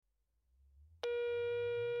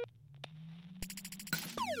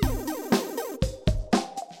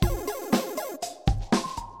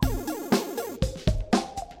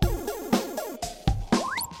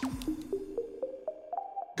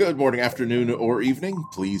Good morning, afternoon, or evening.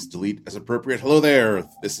 Please delete as appropriate. Hello there.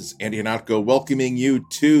 This is Andy Anatko welcoming you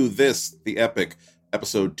to this, the epic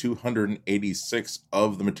episode 286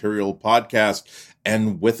 of the Material Podcast.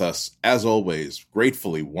 And with us, as always,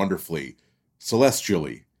 gratefully, wonderfully,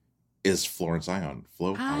 celestially, is Florence Ion.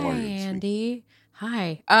 Flo, how are you? Hi, Andy.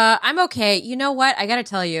 Hi. I'm okay. You know what? I gotta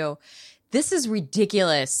tell you, this is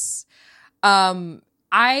ridiculous.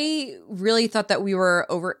 I really thought that we were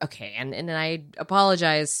over. Okay, and I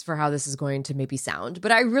apologize for how this is going to maybe sound,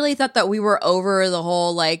 but I really thought that we were over the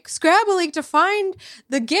whole like scrabbling to find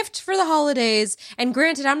the gift for the holidays. And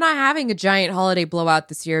granted, I'm not having a giant holiday blowout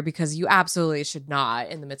this year because you absolutely should not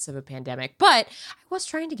in the midst of a pandemic. But I was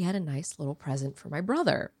trying to get a nice little present for my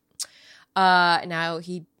brother. Now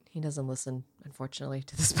he doesn't listen, unfortunately,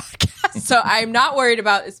 to this podcast, so I'm not worried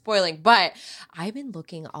about it spoiling. But I've been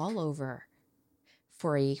looking all over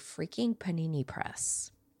for a freaking panini press.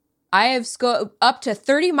 I have up to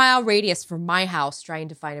 30-mile radius from my house trying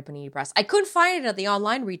to find a panini press. I couldn't find it at the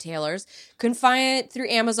online retailers. Couldn't find it through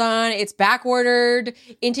Amazon. It's back ordered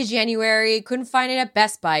into January. Couldn't find it at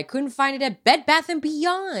Best Buy. Couldn't find it at Bed Bath &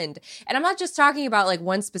 Beyond. And I'm not just talking about like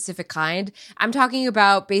one specific kind. I'm talking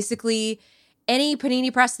about basically any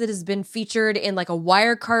panini press that has been featured in like a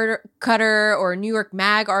Wirecutter or a New York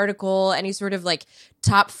Mag article, any sort of like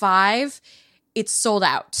top 5. It's sold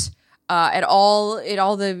out at all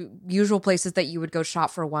the usual places that you would go shop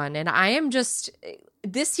for one. And I am just,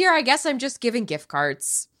 this year, I guess I'm just giving gift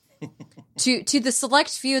cards to the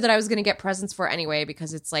select few that I was going to get presents for anyway,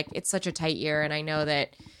 because it's like, it's such a tight year. And I know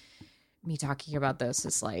that me talking about this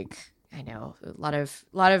is like, I know a lot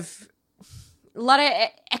of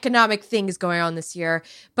economic things going on this year.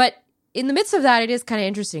 But in the midst of that, it is kind of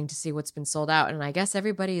interesting to see what's been sold out. And I guess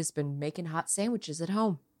everybody has been making hot sandwiches at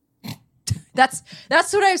home. That's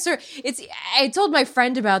what I told my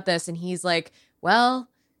friend about this, and he's like, well,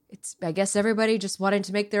 I guess everybody just wanted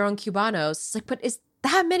to make their own Cubanos. It's like, but is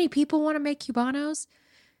that many people want to make Cubanos?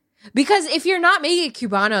 Because if you're not making a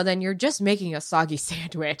Cubano, then you're just making a soggy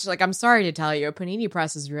sandwich. Like, I'm sorry to tell you, a panini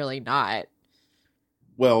press is really not.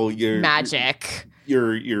 Well, you're magic.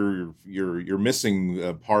 You're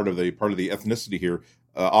missing part of the ethnicity here.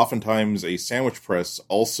 Oftentimes, a sandwich press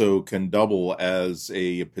also can double as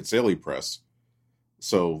a pizzelle press.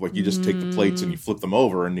 So, like, you just take the plates and you flip them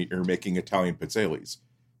over, and you're making Italian pizzelles.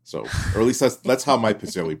 So, or at least that's how my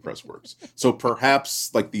pizzelle press works. So,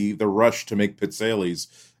 perhaps like the rush to make pizzelles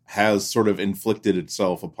has sort of inflicted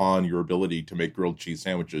itself upon your ability to make grilled cheese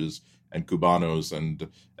sandwiches and Cubanos and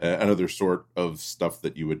another sort of stuff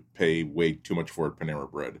that you would pay way too much for at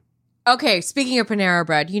Panera Bread. Okay, speaking of Panera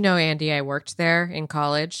Bread, you know, Andy, I worked there in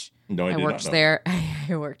college. No, I did worked not know. there.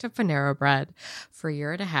 I worked at Panera Bread for a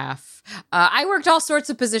year and a half. I worked all sorts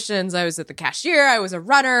of positions. I was at the cashier. I was a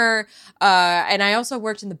runner. And I also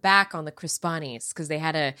worked in the back on the Crispanis because they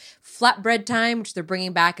had a flatbread time, which they're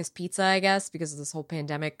bringing back as pizza, I guess, because of this whole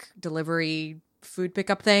pandemic delivery food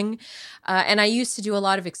pickup thing. And I used to do a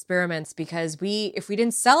lot of experiments because if we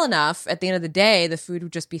didn't sell enough, at the end of the day, the food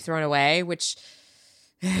would just be thrown away, which...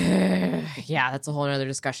 yeah, that's a whole other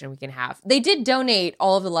discussion we can have. They did donate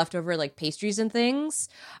all of the leftover like pastries and things.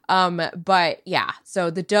 But yeah,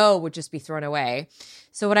 so the dough would just be thrown away.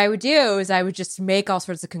 So what I would do is I would just make all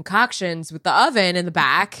sorts of concoctions with the oven in the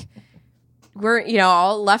back. Where, you know,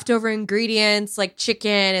 all leftover ingredients like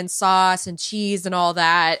chicken and sauce and cheese and all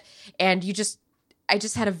that. And I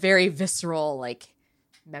just had a very visceral like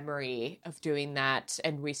memory of doing that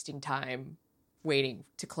and wasting time waiting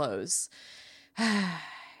to close.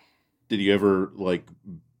 Did you ever like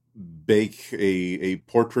bake a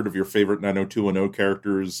portrait of your favorite 90210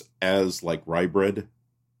 characters as like rye bread?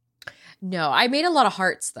 No, I made a lot of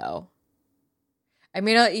hearts though. I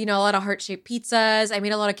made a lot of heart-shaped pizzas. I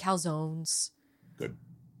made a lot of calzones. Good.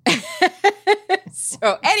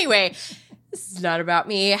 So anyway, this is not about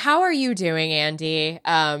me. How are you doing, Andy?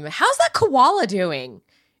 How's that koala doing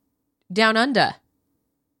down under?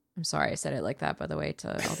 I'm sorry I said it like that, by the way,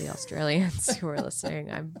 to all the Australians who are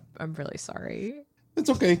listening. I'm really sorry. It's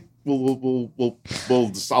okay. I'll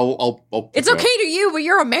It's okay to you, but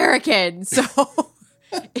you're American, so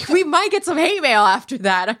we might get some hate mail after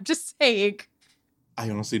that. I'm just saying. I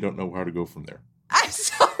honestly don't know how to go from there. I'm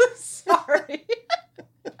so sorry.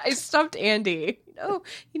 I stumped Andy.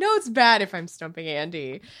 You know it's bad if I'm stumping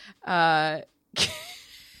Andy.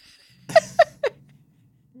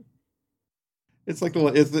 It's like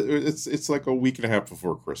it's like a week and a half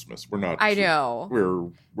before Christmas. We're not. I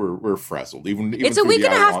know. We're frazzled. Even it's a week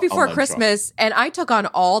and a half before online Christmas, and I took on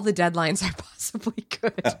all the deadlines I possibly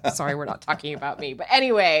could. Sorry, we're not talking about me, but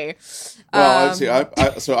anyway. Well, see,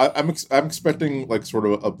 I'm expecting like sort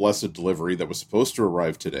of a blessed delivery that was supposed to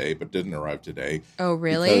arrive today, but didn't arrive today. Oh,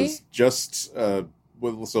 really? Because just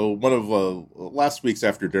so one of last week's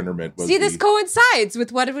after dinner mint was this coincides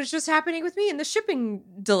with what was just happening with me and the shipping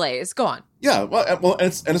delays. Go on. Yeah, well, and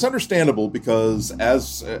it's understandable because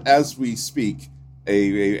as we speak,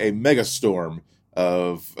 a mega storm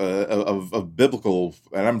of biblical,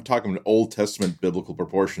 and I'm talking Old Testament biblical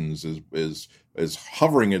proportions, is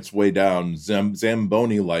hovering its way down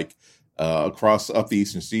Zamboni like across up the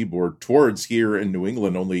eastern seaboard towards here in New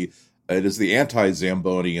England. Only it is the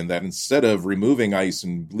anti-Zamboni, in that instead of removing ice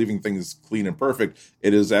and leaving things clean and perfect,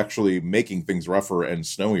 it is actually making things rougher and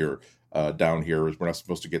snowier. Down here, we're not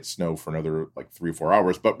supposed to get snow for another like 3 or 4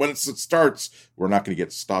 hours, but when it starts, we're not going to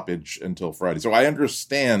get stoppage until Friday. So I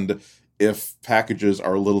understand if packages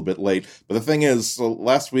are a little bit late, but the thing is, so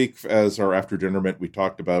last week as our after dinner mint, we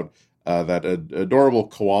talked about that adorable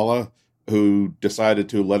koala who decided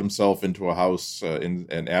to let himself into a house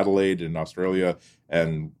in Adelaide in Australia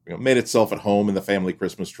and made itself at home in the family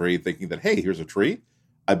Christmas tree, thinking that, hey, here's a tree.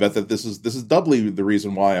 I bet that this is doubly the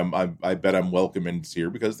reason why I bet I'm welcome in here,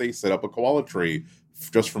 because they set up a koala tree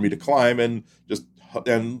just for me to climb and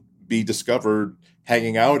be discovered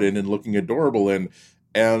hanging out in and looking adorable in.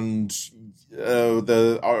 And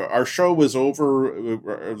our show was over.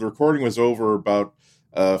 The recording was over about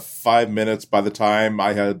 5 minutes by the time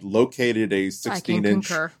I had located a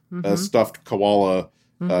 16-inch stuffed koala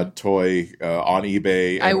toy on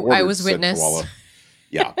eBay. And I was witness. Koala.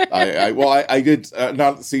 Yeah, I did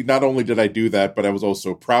not only did I do that, but I was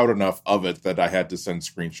also proud enough of it that I had to send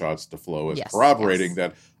screenshots to Flo as corroborating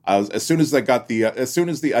that. As soon as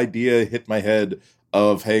the idea hit my head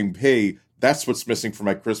of hey, that's what's missing from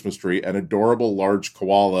my Christmas tree, an adorable large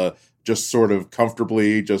koala just sort of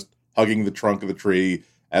comfortably just hugging the trunk of the tree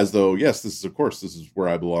as though, yes, this is where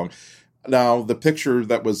I belong. Now, the picture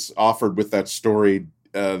that was offered with that story,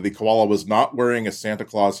 the koala was not wearing a Santa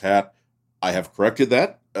Claus hat. I have corrected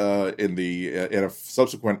that in a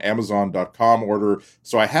subsequent Amazon.com order.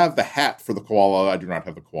 So I have the hat for the koala. I do not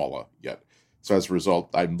have the koala yet. So as a result,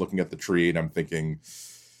 I'm looking at the tree and I'm thinking,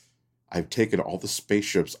 I've taken all the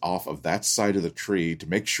spaceships off of that side of the tree to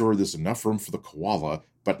make sure there's enough room for the koala.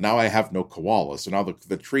 But now I have no koala. So now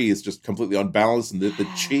the tree is just completely unbalanced. And the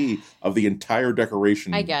chi of the entire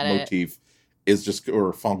decoration motif is just,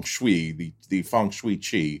 or feng shui, the feng shui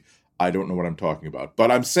chi. I don't know what I'm talking about, but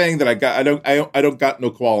I'm saying that I don't got no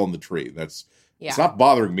koala on the tree. It's not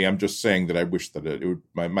bothering me. I'm just saying that I wish that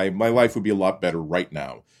my life would be a lot better right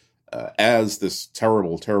now, as this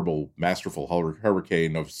terrible, masterful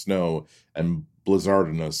hurricane of snow and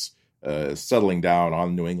blizzardiness settling down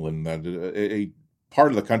on New England. That a part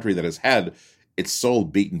of the country that has had its soul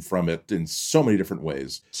beaten from it in so many different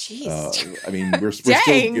ways. Jeez. I mean, we're still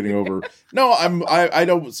getting over. No, I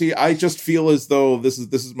don't see. I just feel as though this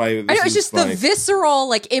is my. I know, it's just the visceral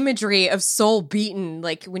like imagery of soul beaten.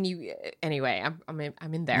 Like when you. Anyway,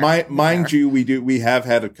 I'm in there. Mind you, we have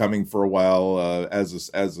had it coming for a while.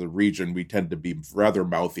 As a region, we tend to be rather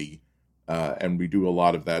mouthy, and we do a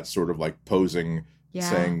lot of that sort of like posing,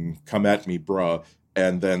 saying "Come at me, bruh."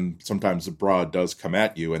 And then sometimes the bra does come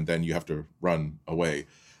at you, and then you have to run away.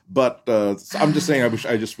 But I'm just saying,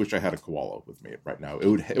 I just wish I had a koala with me right now. It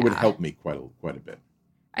would help me quite a bit.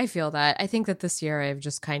 I feel that. I think that this year I've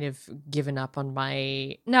just kind of given up on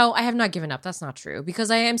my. No, I have not given up. That's not true, because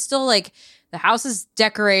I am still like, the house is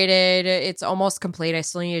decorated. It's almost complete. I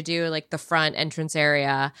still need to do like the front entrance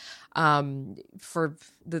area for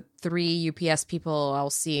the 3 UPS people I'll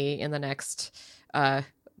see in the next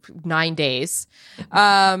 9 days.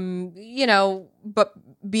 But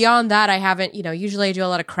beyond that, I haven't, usually I do a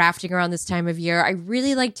lot of crafting around this time of year. I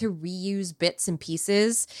really like to reuse bits and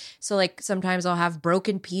pieces. So like sometimes I'll have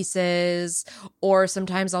broken pieces, or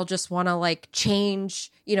sometimes I'll just want to like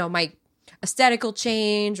change, my aesthetical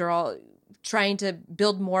change, or I'll trying to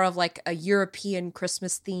build more of like a European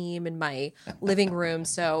Christmas theme in my living room.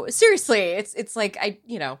 So seriously, it's like,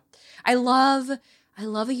 I love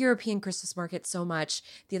a European Christmas market so much.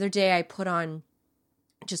 The other day I put on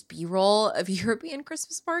just B-roll of European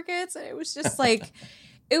Christmas markets, and it was just like,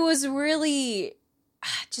 it was really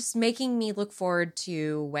just making me look forward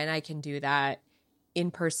to when I can do that in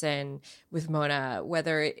person with Mona,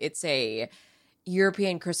 whether it's a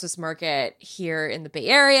European Christmas market here in the Bay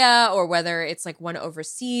Area or whether it's like one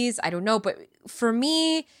overseas. I don't know. But for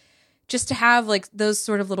me, just to have like those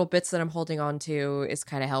sort of little bits that I'm holding on to is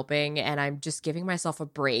kind of helping. And I'm just giving myself a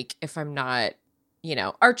break if I'm not,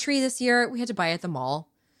 our tree this year, we had to buy it at the mall.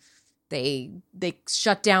 They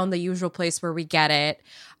shut down the usual place where we get it.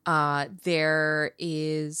 There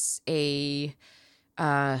is a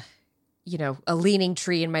leaning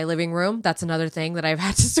tree in my living room. That's another thing that I've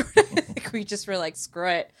had to sort of, we just were like, screw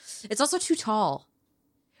it. It's also too tall,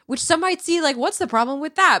 which some might see like, what's the problem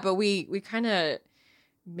with that? But we kind of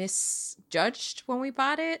misjudged when we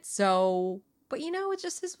bought it. So, but it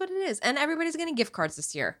just is what it is. And everybody's getting gift cards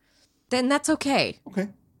this year. Then that's okay. Okay.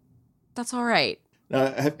 That's all right.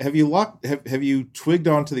 Have you twigged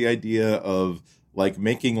onto the idea of like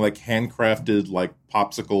making like handcrafted like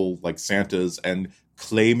popsicle like Santas and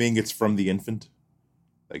claiming it's from the infant?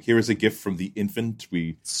 Like, here is a gift from the infant.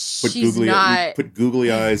 We put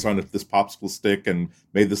googly eyes on this popsicle stick and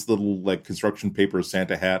made this little like construction paper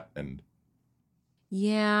Santa hat. And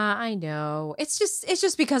yeah, I know. It's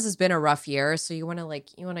just because it's been a rough year, so you want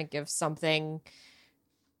to give something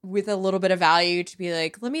with a little bit of value to be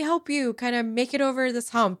like, let me help you kind of make it over this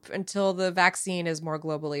hump until the vaccine is more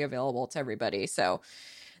globally available to everybody. So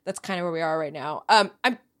that's kind of where we are right now.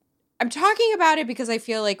 I'm talking about it because I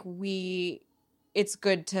feel like it's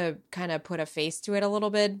good to kind of put a face to it a little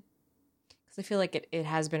bit, because I feel like it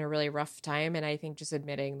has been a really rough time. And I think just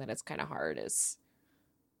admitting that it's kind of hard it's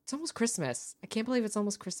almost Christmas. I can't believe it's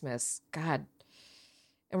almost Christmas. God.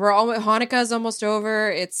 And Hanukkah's almost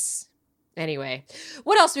over. Anyway,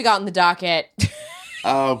 what else we got in the docket?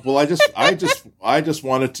 Well, I just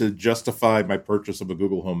wanted to justify my purchase of a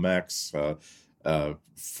Google Home Max. I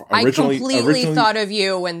completely thought of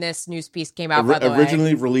you when this news piece came out. By the way,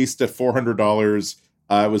 originally released at $400.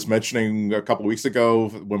 I was mentioning a couple weeks ago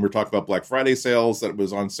when we were talking about Black Friday sales that it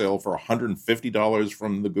was on sale for $150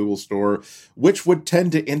 from the Google store, which would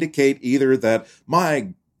tend to indicate either that,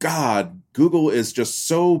 my God, Google is just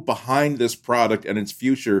so behind this product and its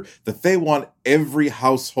future that they want every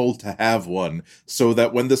household to have one, so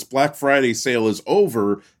that when this Black Friday sale is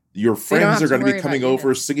over, your friends are going to be coming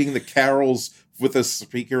over singing the carols with a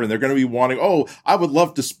speaker, and they're going to be wanting, I would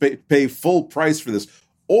love to pay full price for this.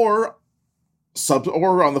 Or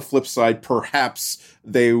on the flip side, perhaps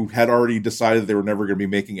they had already decided they were never going to be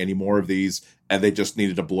making any more of these, and they just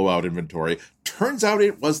needed to blow out inventory. Turns out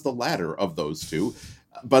it was the latter of those two.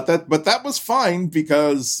 But that was fine,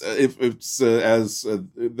 because the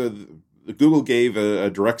Google gave a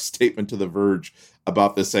direct statement to The Verge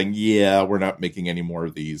about this, saying, yeah, we're not making any more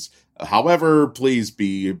of these. However, please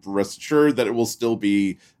be rest assured that it will still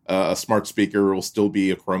be a smart speaker. It will still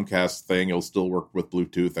be a Chromecast thing. It'll still work with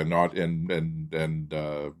Bluetooth and not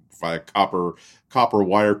via copper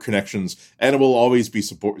wire connections, and it will always be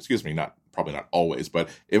probably not always, but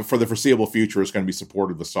for the foreseeable future, it's going to be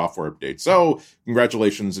supported with software updates. So,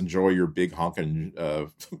 congratulations! Enjoy your big honking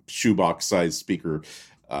shoebox size speaker.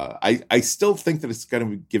 I still think that it's going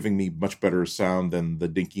to be giving me much better sound than the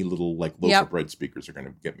dinky little loaf of bread speakers are going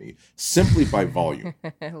to get me, simply by volume.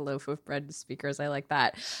 Loaf of bread speakers, I like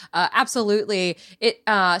that. Absolutely.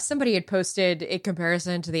 Somebody had posted a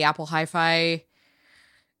comparison to the Apple Hi-Fi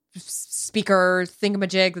speaker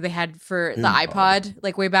thingamajig that they had for the iPod,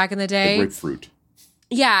 like way back in the day. The grapefruit.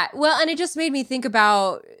 Yeah, well, and it just made me think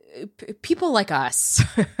about people like us.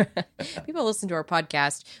 People listen to our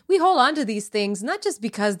podcast. We hold on to these things not just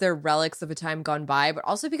because they're relics of a time gone by, but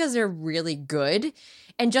also because they're really good.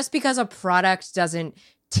 And just because a product doesn't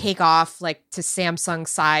take off like to Samsung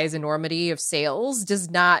size enormity of sales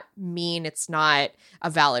does not mean it's not a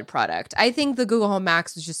valid product. I think the Google Home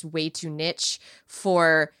Max was just way too niche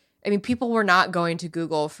people were not going to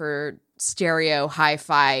Google for stereo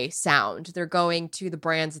hi-fi sound. They're going to the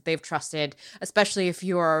brands that they've trusted, especially if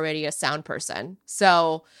you are already a sound person.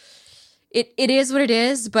 So it is what it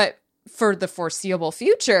is, but for the foreseeable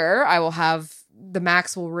future, the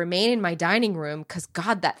Max will remain in my dining room, because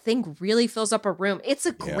God, that thing really fills up a room. It's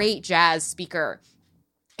a great jazz speaker.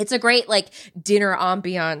 It's a great like dinner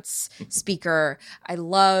ambiance speaker. I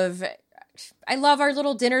love our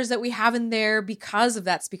little dinners that we have in there because of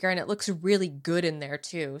that speaker, and it looks really good in there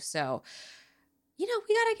too. So, we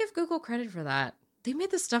got to give Google credit for that. They made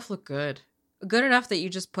this stuff look good enough that you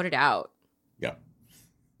just put it out. Yeah.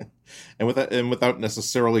 And without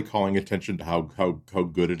necessarily calling attention to how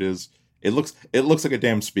good it is, it looks like a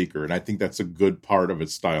damn speaker, and I think that's a good part of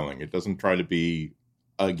its styling. It doesn't try to be,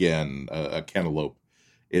 again, a cantaloupe.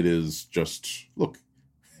 It is just, look,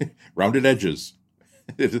 rounded edges.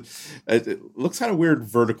 It looks kind of weird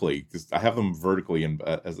vertically, because I have them vertically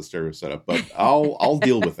as a stereo setup, but I'll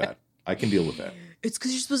deal with that. I can deal with that. it's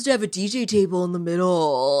because you're supposed to have a DJ table in the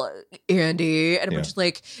middle, Andy, and a bunch of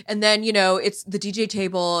like, and then, you know, it's the DJ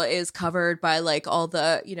table is covered by like all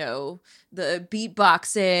the, you know, the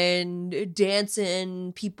beatboxing,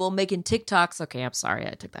 dancing, people making TikToks. Okay, I'm sorry,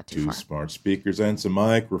 I took that too far. 2 smart speakers and some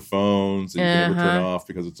microphones that you can never turn off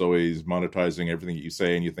because it's always monetizing everything that you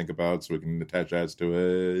say and you think about, so we can attach ads to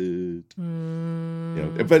it. You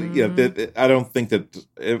know, but yeah, I don't think that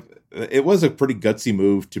it was a pretty gutsy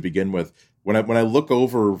move to begin with. When I look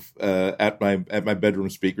over at my bedroom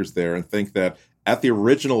speakers there and think that at the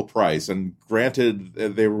original price, and granted,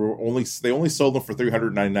 they only sold them for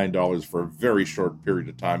 $399 for a very short period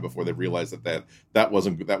of time before they realized that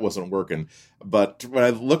wasn't working. But when I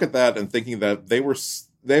look at that and thinking that they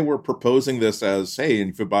were proposing this as, hey,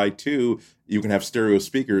 and if you buy 2, you can have stereo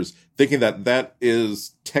speakers, thinking that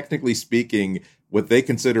is technically speaking what they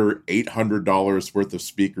consider $800 worth of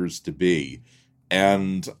speakers to be,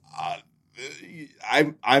 and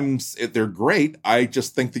they're great. I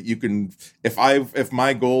just think that you can, if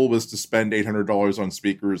my goal was to spend $800 on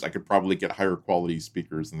speakers, I could probably get higher quality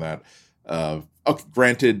speakers than that. Okay,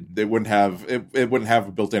 granted, it wouldn't have a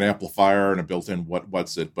built-in amplifier and a built-in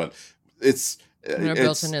what's it, but it's a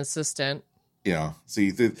built-in assistant. Yeah. See,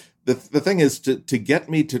 the thing is to get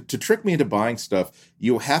me to trick me into buying stuff,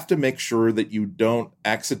 you have to make sure that you don't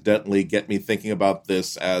accidentally get me thinking about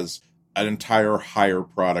this as an entire higher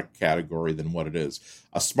product category than what it is.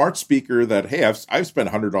 A smart speaker that, hey, I've spent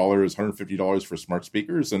 $100, $150 for smart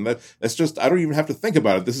speakers, and that's just, I don't even have to think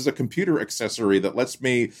about it. This is a computer accessory that lets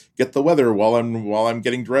me get the weather while I'm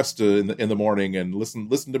getting dressed in the morning and listen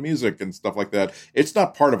to music and stuff like that. It's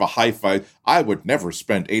not part of a hi-fi. I would never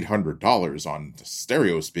spend $800 on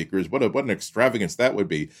stereo speakers. What an extravagance that would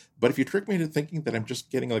be. But if you trick me into thinking that I'm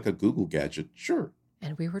just getting like a Google gadget, sure.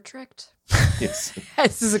 And we were tricked. Yes,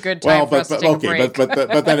 this is a good time for us to take a break.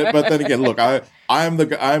 But then again, look, I'm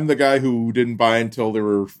the guy who didn't buy until there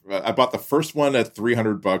were. I bought the first one at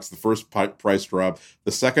 $300, the first price drop.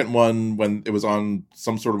 The second one when it was on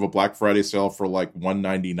some sort of a Black Friday sale for like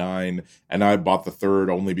 $199, and I bought the third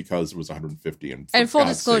only because it was $150. And full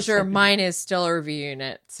disclosure, mine is still a review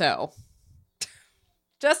unit, so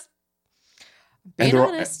just being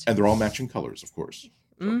honest. And they're all matching colors, of course.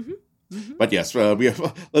 So. Mm-hmm. Mm-hmm. But yes, let's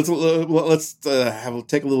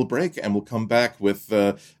take a little break, and we'll come back with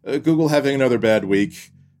Google having another bad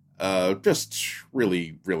week. Just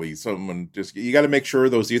really, you got to make sure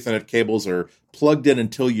those Ethernet cables are plugged in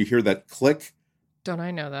until you hear that click. Don't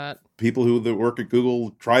I know that? People who work at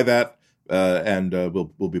Google, try that, and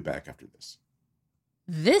we'll be back after this.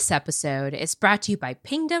 This episode is brought to you by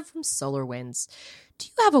Pingdom from SolarWinds. Do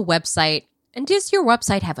you have a website? And does your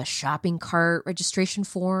website have a shopping cart, registration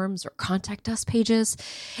forms, or contact us pages?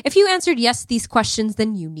 If you answered yes to these questions,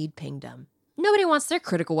 then you need Pingdom. Nobody wants their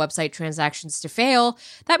critical website transactions to fail.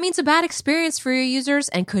 That means a bad experience for your users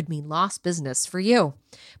and could mean lost business for you.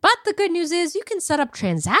 But the good news is you can set up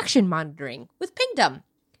transaction monitoring with Pingdom.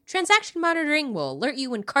 Transaction monitoring will alert you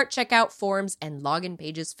when cart checkout forms and login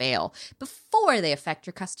pages fail before they affect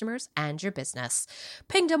your customers and your business.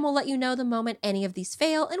 Pingdom will let you know the moment any of these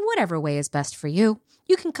fail in whatever way is best for you.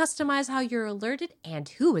 You can customize how you're alerted and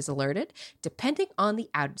who is alerted, depending on the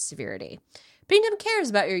outage severity. Pingdom cares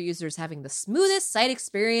about your users having the smoothest site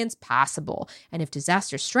experience possible, and if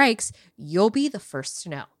disaster strikes, you'll be the first to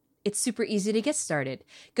know. It's super easy to get started.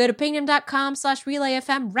 Go to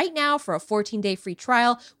pingdom.com/relayfm right now for a 14-day free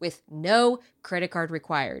trial with no credit card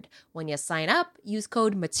required. When you sign up, use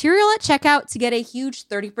code MATERIAL at checkout to get a huge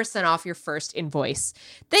 30% off your first invoice.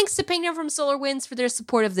 Thanks to Pingdom from SolarWinds for their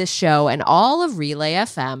support of this show and all of Relay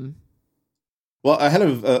FM. Well, I had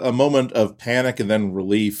a moment of panic and then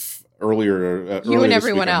relief earlier. You and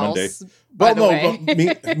everyone else. Well, no,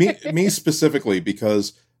 me specifically,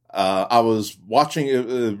 because I was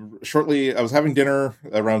watching shortly. I was having dinner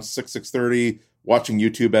around 6:30, watching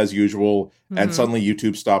YouTube as usual, and suddenly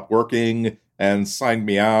YouTube stopped working and signed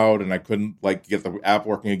me out, and I couldn't get the app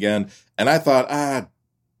working again. And I thought,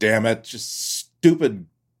 damn it, just stupid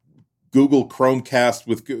Google Chromecast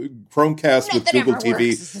with Google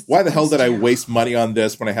TV. Why the hell did I waste money on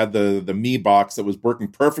this when I had the Mi box that was working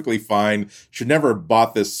perfectly fine? Should never have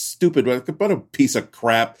bought this stupid, but a piece of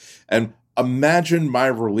crap. And imagine my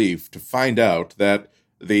relief to find out that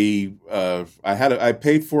I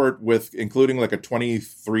paid for it with including like a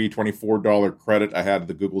 $24 credit I had at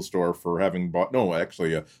the Google store for having bought a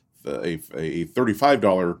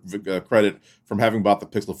 $35 credit from having bought the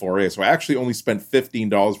Pixel 4a. So I actually only spent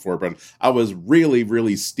 $15 for it, but I was really,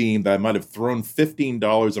 really steamed that I might have thrown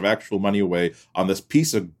 $15 of actual money away on this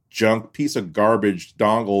piece of junk piece of garbage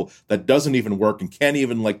dongle that doesn't even work and can't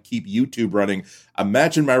even like keep YouTube running.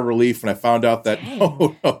 Imagine my relief when I found out that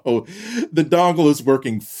no, the dongle is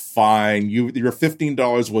working fine. Your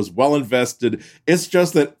 $15 was well invested. It's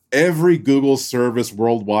just that every Google service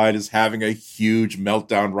worldwide is having a huge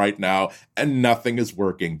meltdown right now and nothing is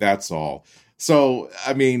working. That's all. So,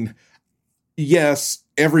 I mean, yes,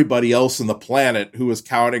 everybody else on the planet who is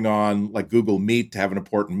counting on like Google Meet to have an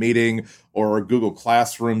important meeting or Google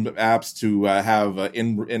Classroom apps to have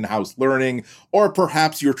in-house learning, or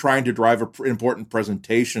perhaps you're trying to drive an important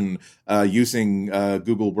presentation using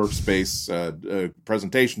Google Workspace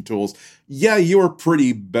presentation tools. Yeah, you are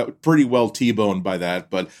pretty well T-boned by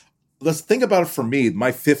that, but let's think about it. For me,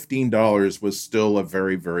 my $15 was still a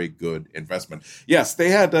very, very good investment. Yes, they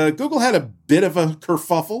had Google had a bit of a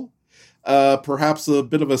kerfuffle. Perhaps a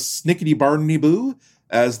bit of a snickety-barney-boo,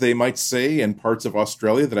 as they might say in parts of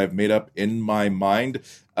Australia that I've made up in my mind.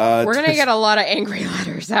 We're going to get a lot of angry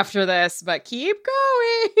letters after this, but keep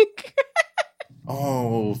going.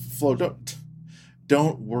 Oh, Flo,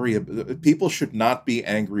 don't worry. People should not be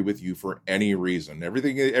angry with you for any reason.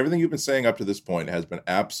 Everything you've been saying up to this point has been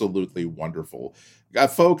absolutely wonderful.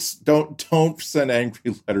 Folks, don't send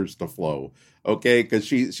angry letters to Flo. Okay, because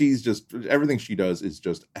she's just, everything she does is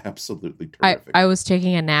just absolutely terrific. I was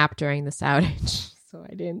taking a nap during this outage, so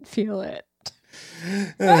I didn't feel it.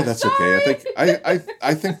 That's okay.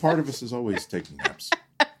 I think part of us is always taking naps.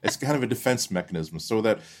 It's kind of a defense mechanism, so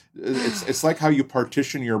that it's like how you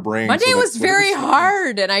partition your brain. Monday was very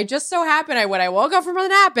hard, and I just so happened when I woke up from the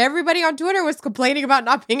nap, everybody on Twitter was complaining about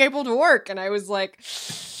not being able to work, and I was like,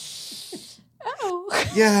 oh.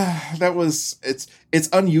 Yeah, it's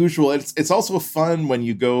unusual. It's also fun when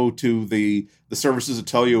you go to the services that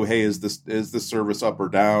tell you, hey, is this service up or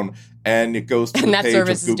down, and it goes to the page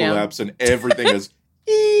of Google Apps and everything is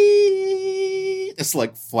it's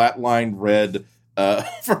like flatline red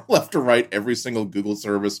from left to right every single Google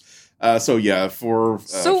service. So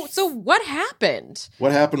what happened?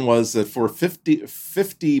 What happened was that for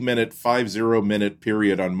 50 minute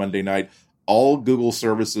period on Monday night, all Google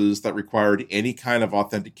services that required any kind of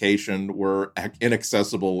authentication were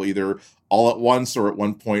inaccessible, either all at once or at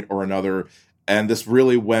one point or another. And this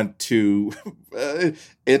really went to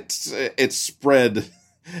it spread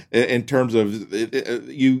in terms of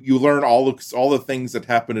you learn all the things that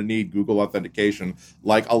happen to need Google authentication,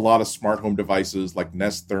 like a lot of smart home devices like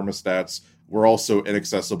Nest thermostats were also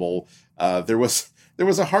inaccessible. There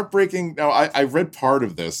was a heartbreaking. Now, I read part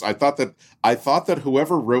of this. I thought that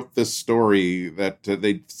whoever wrote this story,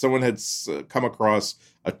 that someone had come across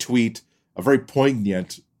a tweet, a very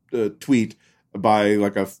poignant tweet by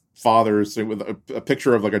like a father with a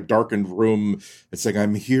picture of like a darkened room. It's like,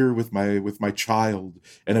 I'm here with my child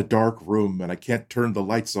in a dark room, and I can't turn the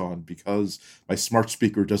lights on because my smart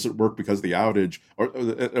speaker doesn't work because of the outage,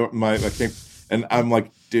 and I'm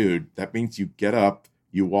like, dude, that means you get up,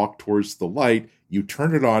 you walk towards the light, you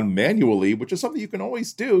turn it on manually, which is something you can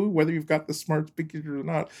always do, whether you've got the smart speaker or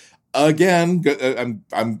not. Again,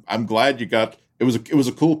 I'm glad you got. It was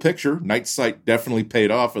a cool picture. Night Sight definitely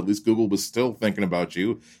paid off. At least Google was still thinking about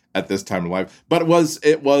you at this time in life. But it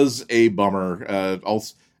was a bummer.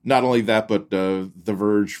 Also, not only that, but The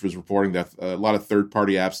Verge was reporting that a lot of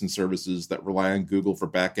third-party apps and services that rely on Google for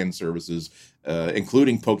back-end services,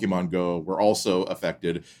 including Pokemon Go, were also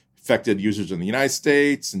affected users in the United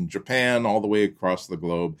States and Japan, all the way across the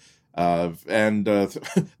globe.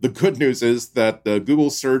 The good news is that Google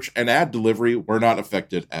search and ad delivery were not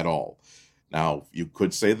affected at all. Now, you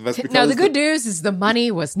could say that's because... No, the good news is the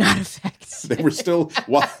money was not affected. They were still...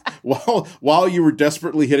 while you were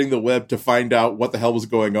desperately hitting the web to find out what the hell was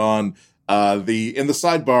going on, in the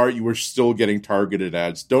sidebar, you were still getting targeted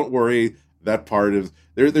ads. Don't worry, that part is...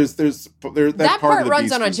 That part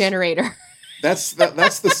runs on a generator. That's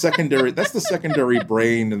the secondary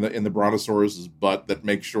brain in the Brontosaurus's butt that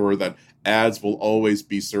makes sure that ads will always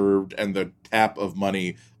be served and the tap of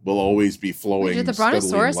money will always be flowing. Did the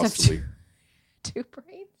Brontosaurus have two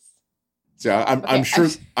brains? Yeah,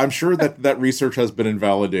 I'm sure that research has been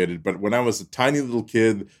invalidated. But when I was a tiny little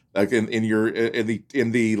kid, like in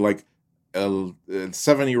the like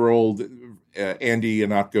 7-year-old Andy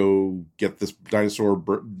Ihnatko get this dinosaur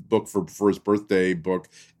book for his birthday book,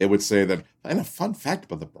 it would say that, and a fun fact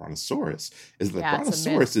about the Brontosaurus is that the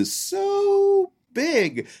Brontosaurus is so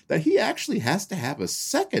big that he actually has to have a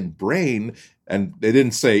second brain, and they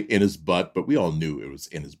didn't say in his butt, but we all knew it was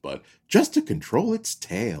in his butt, just to control its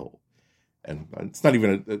tail. And it's not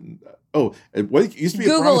even what used to be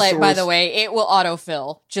Google it, by the way. It will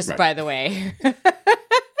autofill, just right. By the way.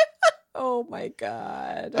 Oh my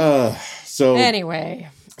God. So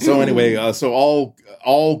all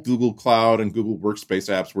all Google Cloud and Google Workspace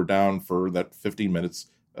apps were down for that 15 minutes,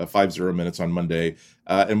 50 minutes on Monday.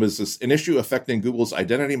 And was an issue affecting Google's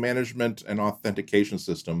identity management and authentication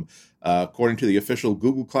system. According to the official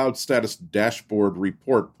Google Cloud Status Dashboard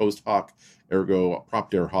report post hoc, ergo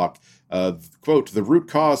propter hoc, quote, the root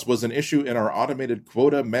cause was an issue in our automated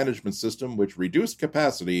quota management system, which reduced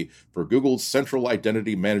capacity for Google's central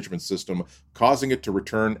identity management system, causing it to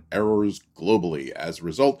return errors globally. As a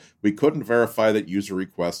result, we couldn't verify that user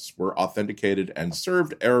requests were authenticated and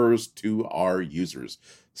served errors to our users.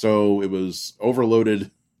 So it was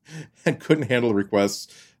overloaded and couldn't handle the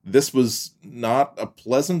requests. This was not a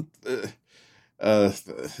pleasant...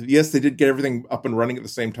 yes, they did get everything up and running at the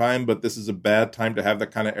same time, but this is a bad time to have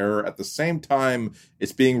that kind of error. At the same time,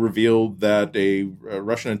 it's being revealed that a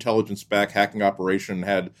Russian intelligence-backed hacking operation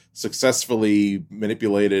had successfully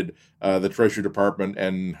manipulated the Treasury Department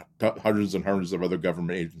and hundreds and hundreds of other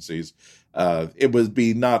government agencies. It would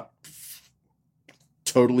be not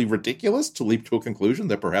totally ridiculous to leap to a conclusion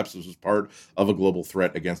that perhaps this was part of a global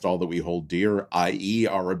threat against all that we hold dear, i.e.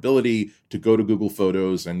 our ability to go to Google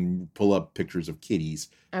Photos and pull up pictures of kitties.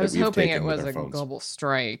 I was hoping it was a global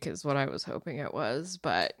strike is what I was hoping it was,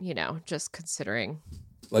 but, just considering.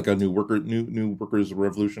 Like a new workers'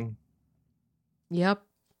 revolution? Yep.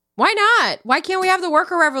 Why not? Why can't we have the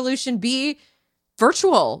worker revolution be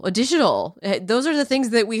virtual, digital? Those are the things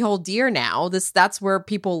that we hold dear now. That's where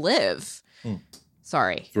people live.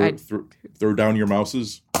 Sorry. Throw down your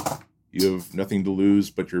mouses. You have nothing to lose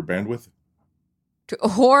but your bandwidth.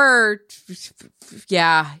 Or,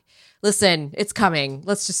 yeah. Listen, it's coming.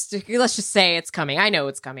 Let's just say it's coming. I know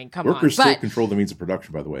it's coming. Come on. Workers still control the means of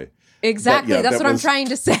production, by the way. Exactly. That's what I'm trying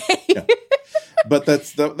to say. Yeah. But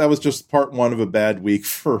that was just part one of a bad week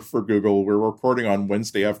for Google. We're recording on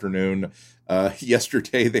Wednesday afternoon.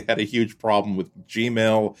 Yesterday, they had a huge problem with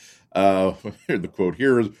Gmail. The quote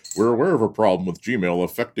here is, we're aware of a problem with Gmail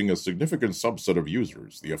affecting a significant subset of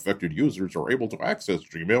users. The affected users are able to access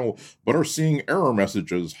Gmail, but are seeing error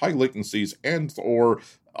messages, high latencies, and or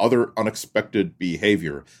other unexpected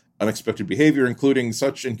behavior. Unexpected behavior including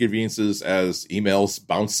such inconveniences as emails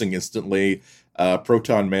bouncing instantly.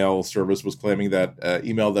 Proton Mail service was claiming that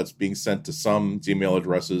email that's being sent to some Gmail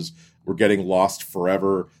addresses were getting lost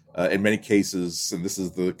forever. In many cases, and this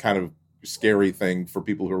is the kind of scary thing for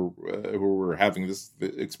people who were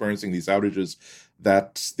experiencing these outages,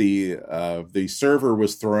 that the server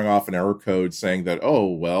was throwing off an error code saying that,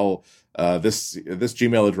 this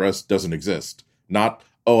Gmail address doesn't exist. Not,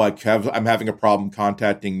 I'm having a problem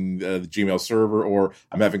contacting the Gmail server, or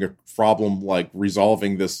I'm having a problem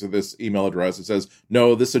resolving this email address. It says,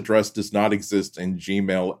 no, this address does not exist in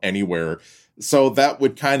Gmail anywhere. So that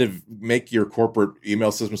would kind of make your corporate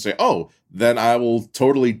email system say, then I will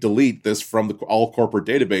totally delete this from all corporate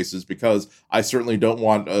databases, because I certainly don't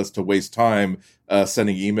want us to waste time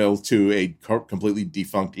sending emails to a completely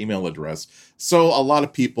defunct email address. So a lot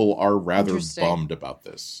of people are rather bummed about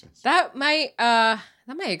this. That might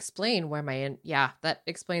explain why that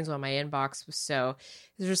explains why my inbox was so.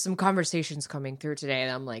 There's some conversations coming through today,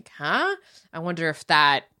 and I'm like, I wonder if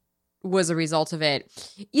that was a result of it.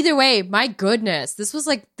 Either way, my goodness, this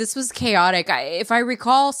was chaotic. If I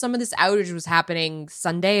recall, some of this outage was happening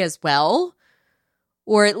Sunday as well,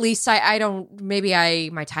 or at least my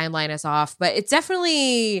timeline is off, but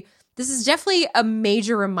this is definitely a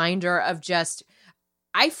major reminder of just,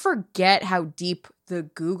 I forget how deep the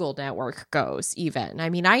Google network goes even. I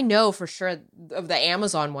mean, I know for sure of the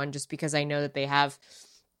Amazon one just because I know that they have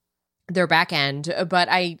their back end, but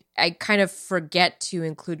I kind of forget to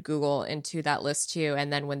include Google into that list too.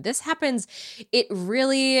 And then when this happens, it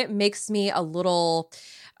really makes me a little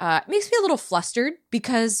flustered,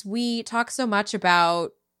 because we talk so much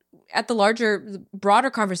about, at the broader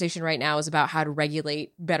conversation right now is about how to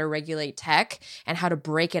better regulate tech and how to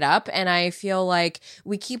break it up. And I feel like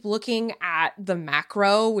we keep looking at the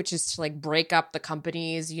macro, which is to break up the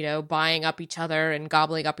companies, buying up each other and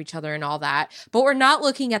gobbling up each other and all that. But we're not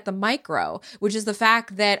looking at the micro, which is the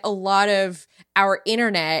fact that a lot of our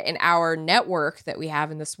internet and our network that we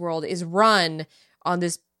have in this world is run on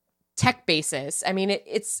this tech basis. I mean,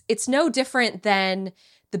 it's no different than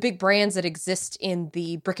the big brands that exist in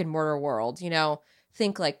the brick and mortar world,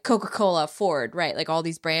 think like Coca-Cola, Ford, right? Like all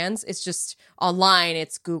these brands, it's just online,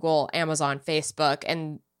 it's Google, Amazon, Facebook.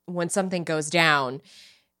 And when something goes down,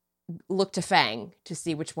 look to FAANG to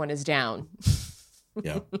see which one is down.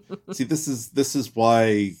 Yeah. See, this is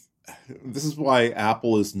why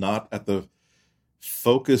Apple is not at the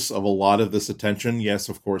focus of a lot of this attention. Yes,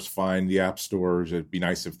 of course, fine. The app stores, it'd be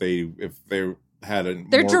nice if they had a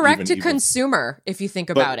they're direct to consumer, if you think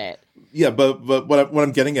about it. Yeah, but what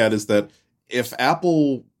I'm getting at is that if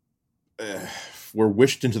Apple were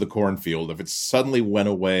wished into the cornfield, if it suddenly went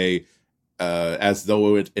away as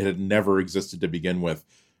though it had never existed to begin with,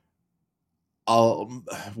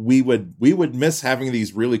 we would miss having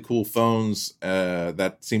these really cool phones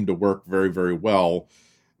that seem to work very, very well,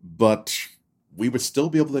 but we would still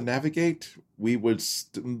be able to navigate. We would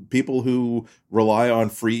people who rely on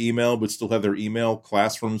free email would still have their email.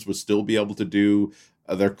 Classrooms would still be able to do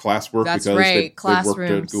their classwork. That's because right. they worked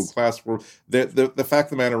at Google Classroom. The fact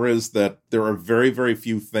of the matter is that there are very, very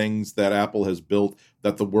few things that Apple has built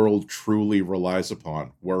that the world truly relies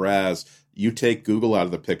upon. Whereas you take Google out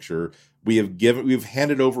of the picture, we've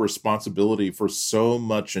handed over responsibility for so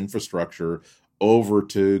much infrastructure over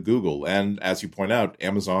to Google. And as you point out,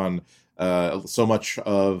 Amazon, so much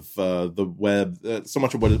of the web, so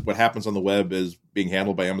much of what happens on the web is being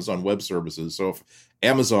handled by Amazon Web Services. So if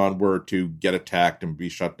Amazon were to get attacked and be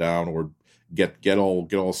shut down, or get all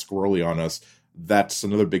squirrely on us, that's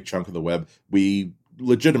another big chunk of the web. We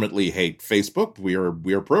legitimately hate Facebook. We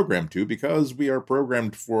are programmed to, because we are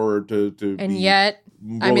programmed to and yet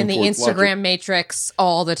I'm in the Instagram logic. Matrix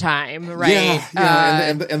all the time, right?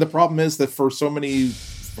 Yeah. And the problem is that for so many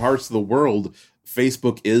parts of the world,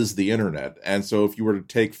 Facebook is the internet. And so if you were to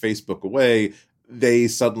take Facebook away, they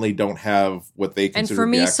suddenly don't have what they consider. And for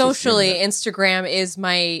to be me, access to the socially, internet. Instagram is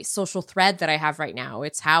my social thread that I have right now.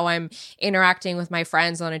 It's how I'm interacting with my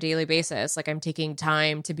friends on a daily basis. Like, I'm taking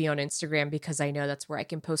time to be on Instagram because I know that's where I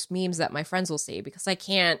can post memes that my friends will see, because I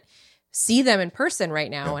can't see them in person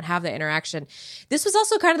right now and have the interaction. This was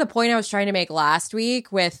also kind of the point I was trying to make last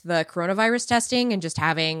week with the coronavirus testing and just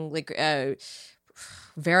having like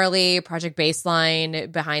Verily, Project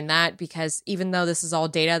Baseline behind that, because even though this is all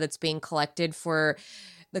data that's being collected for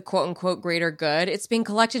the quote unquote greater good, it's being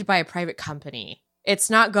collected by a private company. It's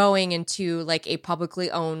not going into like a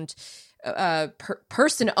publicly owned,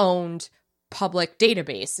 person owned public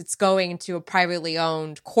database. It's going into a privately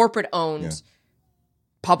owned, corporate owned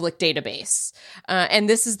public database. And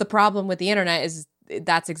this is the problem with the internet, is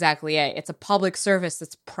that's exactly it. It's a public service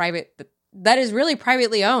that's private, that is really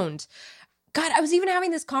privately owned. God, I was even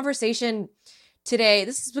having this conversation today.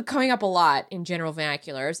 This has been coming up a lot in general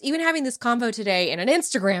vernacular. I was even having this convo today in an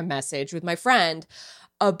Instagram message with my friend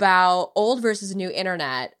about old versus new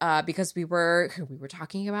internet, because we were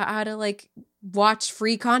talking about how to like watch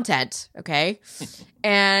free content, okay?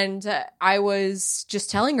 And I was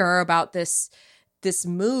just telling her about this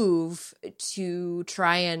move to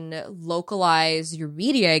try and localize your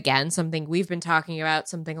media again, something we've been talking about,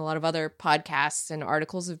 something a lot of other podcasts and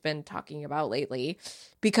articles have been talking about lately,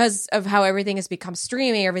 because of how everything has become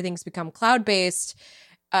streaming, everything's become cloud-based.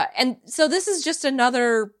 And so this is just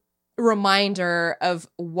another reminder of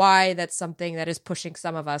why that's something that is pushing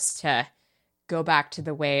some of us to go back to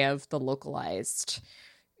the way of the localized,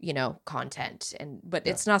 content. But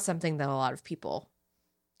it's not something that a lot of people.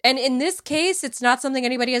 And in this case, it's not something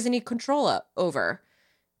anybody has any control over.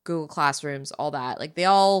 Google Classrooms, all that. Like, they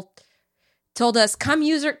all told us, come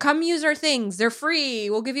use our things. They're free.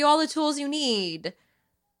 We'll give you all the tools you need.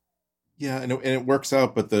 Yeah, and it works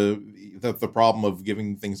out. But the problem of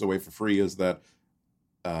giving things away for free is that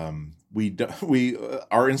our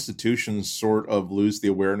institutions sort of lose the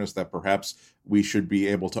awareness that perhaps we should be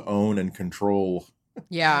able to own and control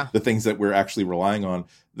the things that we're actually relying on.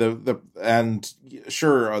 The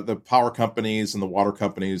power companies and the water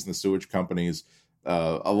companies and the sewage companies,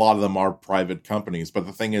 a lot of them are private companies, but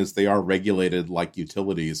the thing is, they are regulated like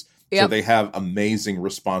utilities. So they have amazing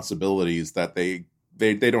responsibilities that they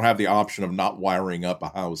don't have the option of not wiring up a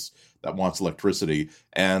house that wants electricity,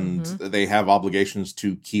 and they have obligations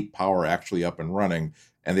to keep power actually up and running.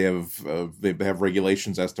 And they have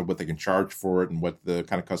regulations as to what they can charge for it and what the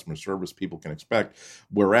kind of customer service people can expect.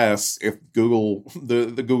 Whereas if Google, the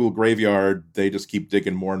Google graveyard, they just keep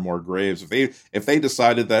digging more and more graves. If they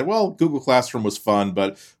decided that, well, Google Classroom was fun,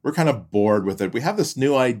 but we're kind of bored with it. We have this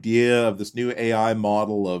new idea of this new AI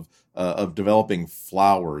model of developing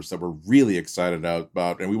flowers that we're really excited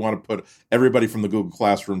about, and we want to put everybody from the Google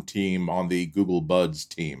Classroom team on the Google Buds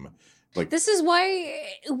team. Like, this is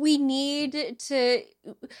why we need to,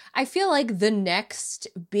 I feel like the next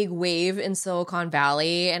big wave in Silicon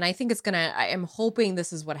Valley, and I think I am hoping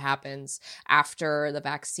this is what happens after the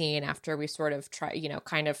vaccine, after we sort of try,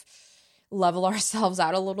 kind of level ourselves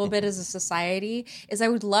out a little bit as a society, is I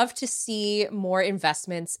would love to see more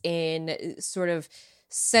investments in sort of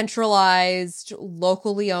centralized,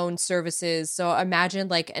 locally owned services. So imagine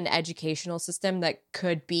like an educational system that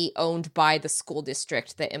could be owned by the school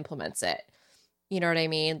district that implements it. You know what I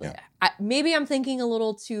mean? Yeah. Maybe I'm thinking a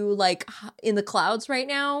little too like in the clouds right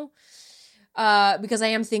now, because I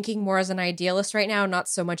am thinking more as an idealist right now, not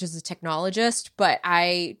so much as a technologist. But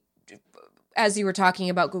as you were talking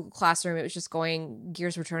about Google Classroom, it was just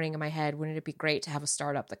gears were turning in my head. Wouldn't it be great to have a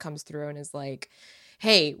startup that comes through and is like,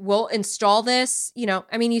 hey, we'll install this.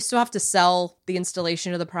 I mean, you still have to sell the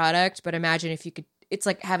installation of the product, but imagine if you could, it's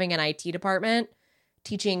like having an IT department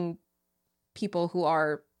teaching people who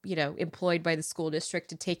are, employed by the school district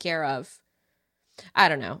to take care of. I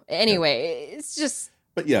don't know. Anyway, It's just.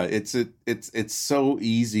 But yeah, it's so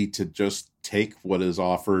easy to just take what is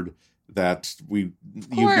offered that you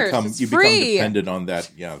become dependent on that.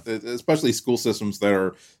 Yeah, especially school systems that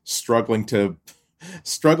are struggling to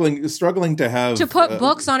have to put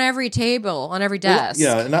books on every table, on every desk.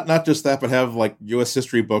 Well, yeah, not just that, but have like U.S.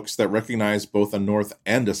 history books that recognize both a North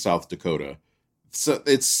and a South Dakota. So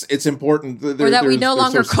it's important, or that we no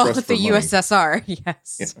longer call it the USSR.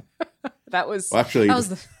 Yes, yeah. That was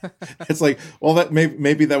it's like, well, that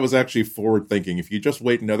maybe that was actually forward thinking. If you just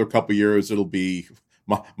wait another couple years, it'll be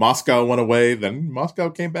Moscow went away, then Moscow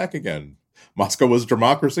came back again. Moscow was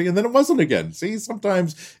democracy, and then it wasn't again. See,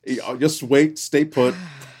 sometimes just wait, stay put.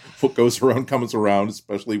 What goes around comes around,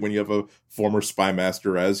 especially when you have a former spy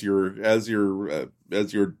master as your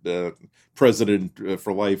president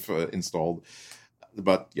for life installed.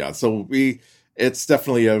 But yeah, so it's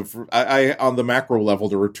definitely I on the macro level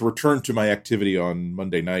to return to my activity on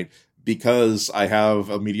Monday night. Because I have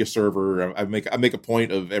a media server, I make a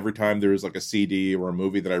point of every time there's like a CD or a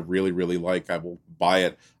movie that I really, really like, I will buy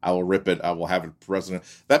it, I will rip it, I will have it present.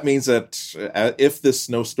 That means that if this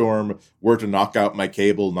snowstorm were to knock out my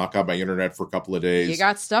cable, knock out my internet for a couple of days, you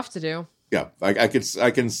got stuff to do. Yeah, I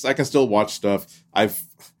can still watch stuff. I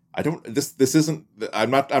don't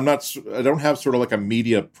have sort of like a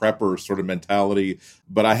media prepper sort of mentality,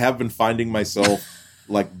 but I have been finding myself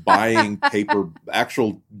like buying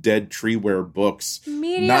actual dead treeware books.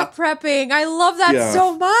 Media prepping. I love that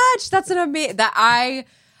so much. That's an amazing, I've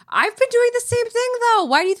been doing the same thing though.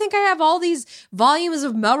 Why do you think I have all these volumes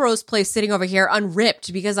of Melrose Place sitting over here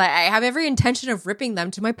unripped? Because I have every intention of ripping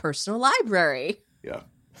them to my personal library. Yeah.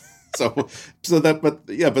 So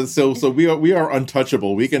we are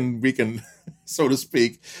untouchable. We can so to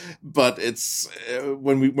speak, but it's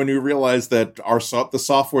when we realize that the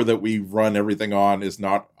software that we run everything on is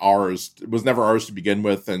not ours. It was never ours to begin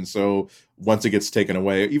with, and so once it gets taken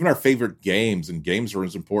away, even our favorite games, and games are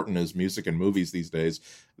as important as music and movies these days,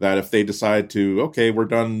 that if they decide to, okay, we're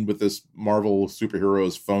done with this Marvel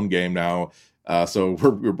superheroes phone game now. So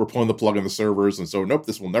we're pulling the plug on the servers, and so nope,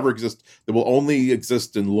 this will never exist. It will only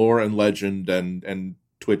exist in lore and legend and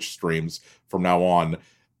Twitch streams from now on.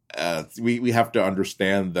 We have to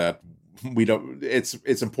understand that we don't.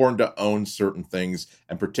 It's important to own certain things,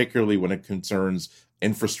 and particularly when it concerns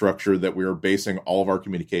infrastructure that we are basing all of our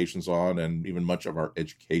communications on, and even much of our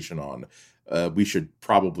education on. We should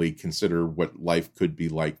probably consider what life could be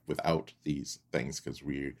like without these things, because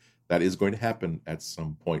that is going to happen at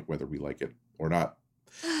some point, whether we like it or not.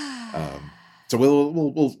 So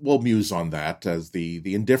we'll muse on that as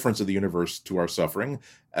the indifference of the universe to our suffering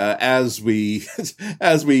as we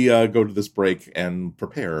go to this break and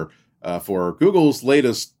prepare for Google's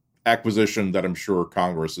latest acquisition that I'm sure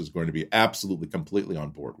Congress is going to be absolutely completely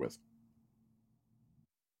on board with.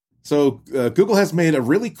 So Google has made a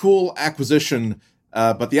really cool acquisition.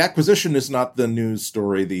 But the acquisition is not the news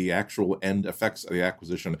story, the actual end effects of the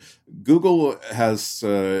acquisition. Google has,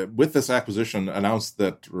 with this acquisition,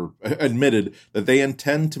 admitted that they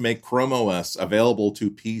intend to make Chrome OS available to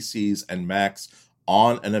PCs and Macs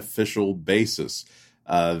on an official basis.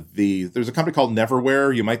 There's a company called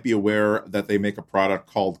Neverware. You might be aware that they make a product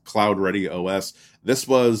called Cloud Ready OS. This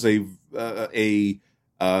was a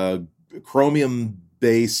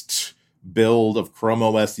Chromium-based build of Chrome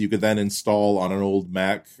OS that you could then install on an old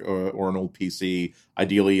Mac or an old PC,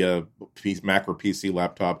 ideally a Mac or PC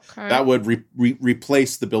laptop. Okay. That would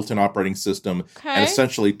replace the built-in operating system and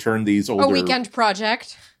essentially turn these older... A weekend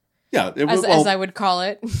project. Yeah. As I would call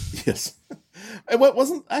it. Yes. It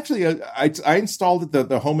wasn't actually. I installed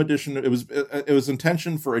the Home Edition. It was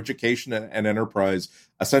intentioned for education and enterprise,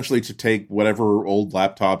 essentially to take whatever old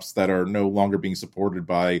laptops that are no longer being supported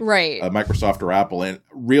by Microsoft or Apple, and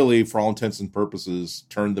really, for all intents and purposes,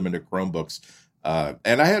 turn them into Chromebooks.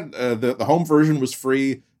 And I had the home version was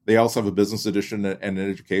free. They also have a business edition and an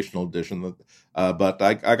educational edition. But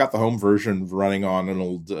I got the home version running on an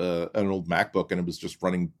old MacBook, and it was just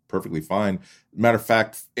running perfectly fine. Matter of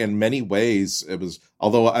fact, in many ways, it was.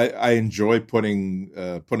 Although I enjoy putting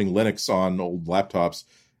Linux on old laptops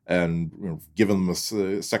and giving them a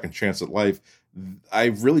second chance at life, I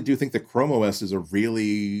really do think that Chrome OS is a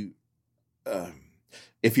really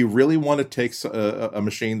If you really want to take a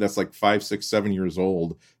machine that's like 5, 6, 7 years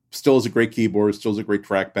old, still has a great keyboard, still has a great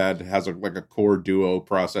trackpad, has like a Core Duo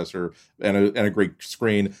processor and a great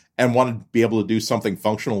screen, and want to be able to do something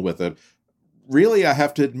functional with it, really, I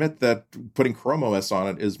have to admit that putting Chrome OS on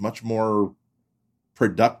it is much more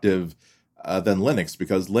productive than Linux,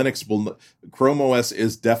 because Chrome OS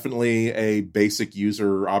is definitely a basic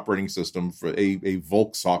user operating system for a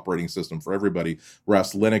Volks operating system for everybody.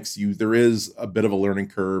 Whereas Linux, there is a bit of a learning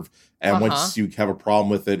curve, and once you have a problem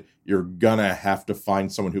with it, you're gonna have to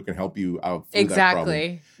find someone who can help you out through that problem.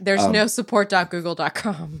 Exactly. There's no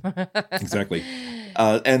support.google.com. Exactly.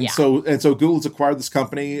 So Google's acquired this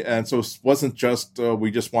company, and so it wasn't just we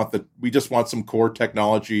just want some core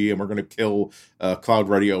technology and we're going to kill Cloud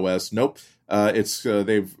Ready OS. Nope.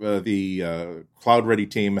 The Cloud Ready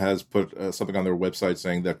team has put something on their website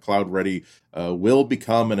saying that Cloud Ready will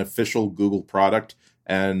become an official Google product,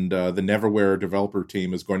 and the Neverware developer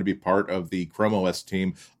team is going to be part of the Chrome OS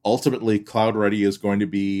team. Ultimately, Cloud Ready is going to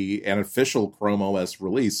be an official Chrome OS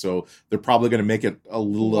release, so they're probably going to make it a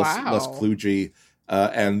little less kludgy.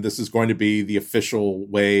 And this is going to be the official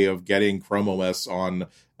way of getting Chrome OS on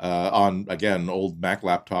again, old Mac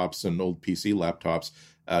laptops and old PC laptops,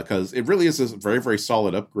 because it really is a very, very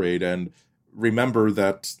solid upgrade. And remember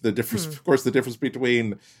that the difference, of course, the difference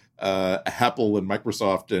between Apple and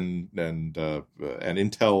Microsoft and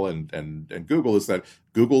Intel and Google is that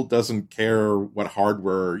Google doesn't care what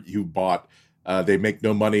hardware you bought. They make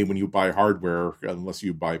no money when you buy hardware, unless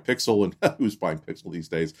you buy Pixel, and who's buying Pixel these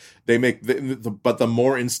days? They make but the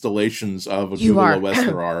more installations of a Google OS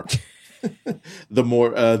there are, the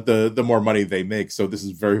more money they make. So this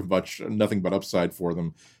is very much nothing but upside for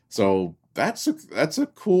them. So that's a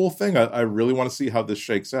cool thing. I really want to see how this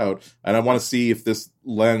shakes out, and I want to see if this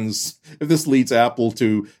leads Apple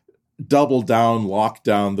to lock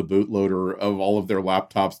down the bootloader of all of their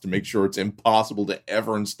laptops to make sure it's impossible to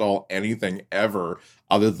ever install anything ever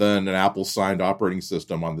other than an Apple signed operating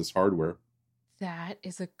system on this hardware. That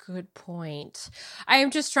is a good point. I am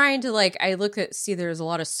just trying to see there's a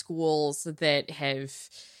lot of schools that have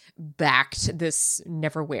backed this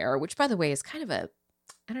Neverware, which by the way is kind of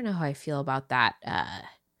I don't know how I feel about that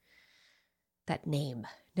name.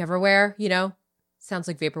 Neverware, sounds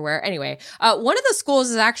like vaporware. Anyway, one of the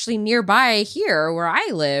schools is actually nearby here where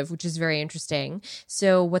I live, which is very interesting.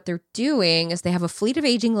 So what they're doing is they have a fleet of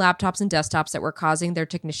aging laptops and desktops that were causing their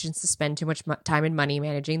technicians to spend too much time and money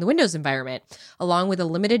managing the Windows environment, along with a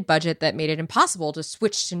limited budget that made it impossible to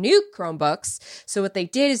switch to new Chromebooks. So what they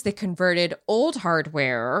did is they converted old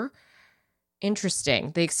hardware.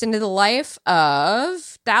 Interesting. They extended the life of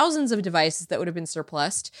thousands of devices that would have been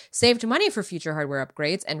surplused, saved money for future hardware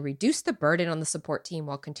upgrades, and reduced the burden on the support team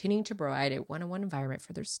while continuing to provide a one-on-one environment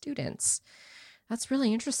for their students. That's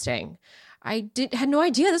really interesting. I had no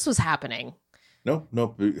idea this was happening. No.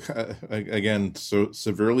 Again, so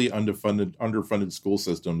severely underfunded school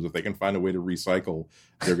systems, if they can find a way to recycle,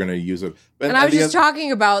 they're going to use it. And I was just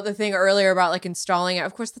talking about the thing earlier about installing it.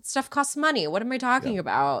 Of course, that stuff costs money. What am I talking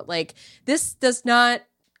about? This does not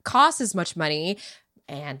cost as much money.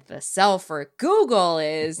 And the sell for Google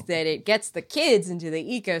is that it gets the kids into the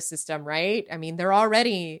ecosystem, right? I mean, they're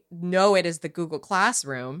already know it as the Google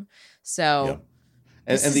Classroom. So,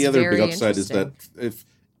 and the other big upside is that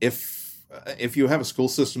if you have a school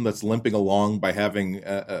system that's limping along by having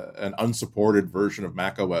an unsupported version of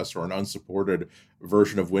macOS or an unsupported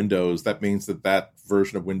version of Windows, that means that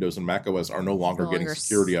version of Windows and macOS are no longer getting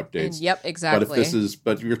security updates. Yep, exactly.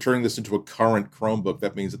 But if you're turning this into a current Chromebook,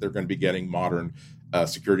 that means that they're going to be getting modern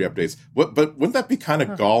security updates. But wouldn't that be kind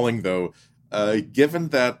of galling though, given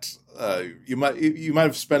that you might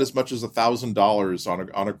have spent as much as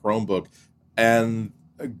 $1,000 on a Chromebook, and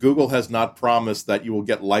Google has not promised that you will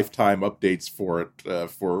get lifetime updates for it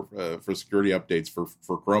for security updates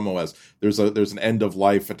for Chrome OS. There's an end of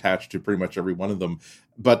life attached to pretty much every one of them.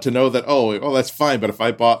 But to know that that's fine. But if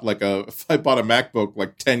I bought a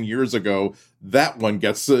MacBook 10 years ago, that one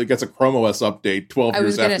gets a Chrome OS update 12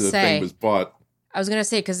 years after the thing was bought. I was going to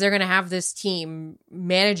say, because they're going to have this team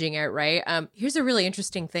managing it, right? Here's a really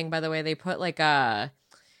interesting thing, by the way. They put let's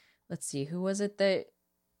see, who was it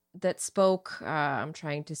that spoke? I'm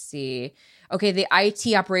trying to see. Okay, the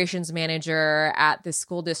IT operations manager at the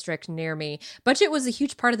school district near me. Budget was a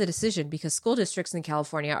huge part of the decision because school districts in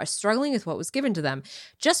California are struggling with what was given to them.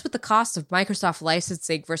 Just with the cost of Microsoft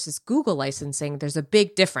licensing versus Google licensing, there's a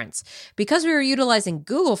big difference. Because we were utilizing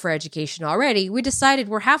Google for education already, we decided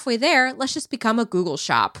we're halfway there. Let's just become a Google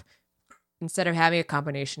shop instead of having a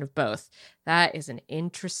combination of both. That is an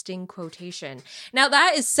interesting quotation. Now,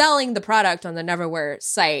 that is selling the product on the Neverware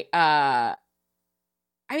site.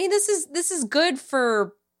 I mean, this is good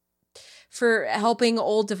for helping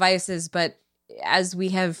old devices, but as we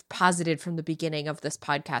have posited from the beginning of this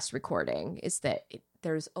podcast recording, is that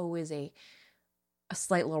there's always a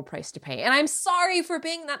slight little price to pay. And I'm sorry for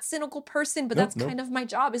being that cynical person, but that's kind of my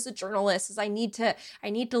job as a journalist, is I need to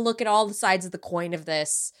look at all the sides of the coin of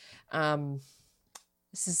this.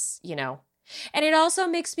 This is, and it also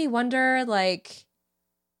makes me wonder, like,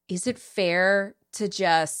 is it fair to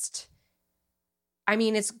just, I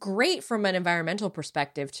mean, it's great from an environmental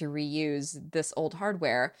perspective to reuse this old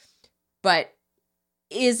hardware, but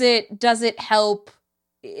does it help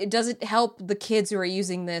the kids who are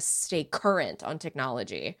using this stay current on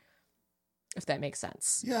technology? If that makes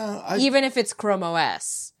sense. Yeah. Even if it's Chrome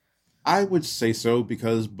OS. I would say so,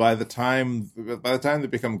 because by the time they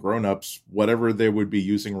become grown-ups, whatever they would be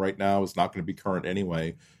using right now is not going to be current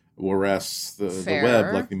anyway. Whereas the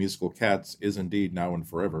web, like the Musical Cats, is indeed now and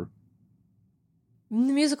forever.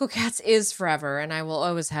 The Musical Cats is forever, and I will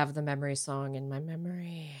always have the memory song in my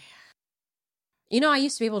memory. I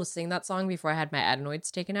used to be able to sing that song before I had my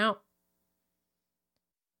adenoids taken out.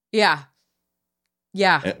 Yeah.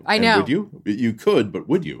 Yeah, I know. Would you? You could, but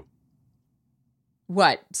would you?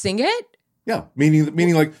 What? Sing it? Yeah,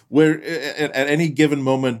 meaning like where at any given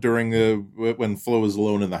moment during when Flo is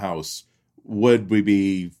alone in the house, would we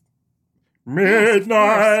be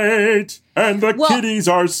midnight and the kitties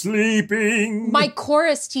are sleeping? My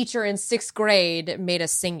chorus teacher in 6th grade made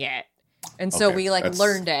us sing it. And so we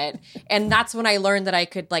learned it. And that's when I learned that I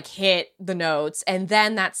could hit the notes. And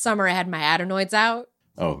then that summer I had my adenoids out.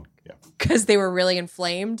 Oh, yeah. Because they were really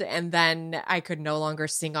inflamed. And then I could no longer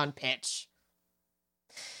sing on pitch.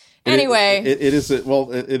 Anyway. It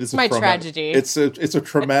is my tragedy. It's a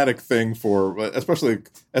traumatic thing for,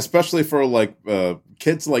 especially for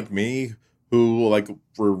kids like me who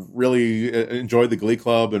were really enjoyed the Glee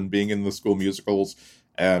Club and being in the school musicals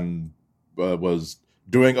and was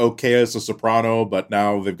doing okay as a soprano, but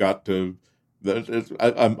now they've got to.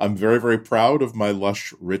 I'm very, very proud of my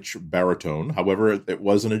lush, rich baritone. However, it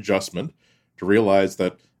was an adjustment to realize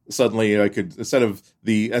that suddenly I could, instead of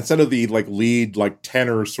the lead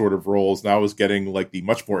tenor sort of roles, now I was getting the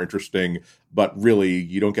much more interesting, but really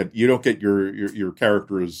you don't get your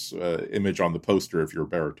character's image on the poster if you're a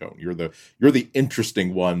baritone. You're the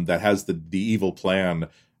interesting one that has the evil plan.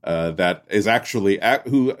 That is actually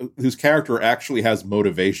whose character actually has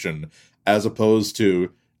motivation, as opposed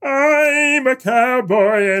to I'm a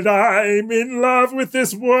cowboy and I'm in love with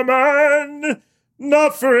this woman,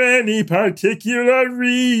 not for any particular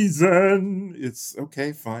reason. It's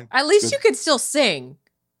okay, fine. At least you could still sing.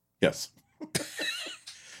 Yes.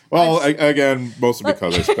 Well, again, mostly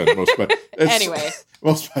because I spend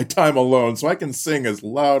most of my time alone, so I can sing as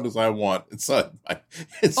loud as I want inside my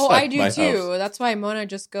house. I do too. That's why Mona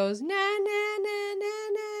just goes na na na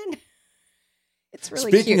na na. It's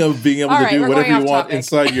really Speaking cute. of being able to do whatever you want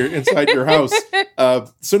inside your house,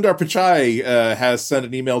 Sundar Pichai has sent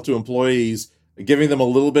an email to employees giving them a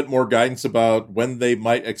little bit more guidance about when they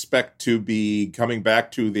might expect to be coming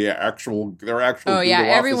back to their actual Google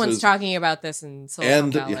everyone's offices. Talking about this in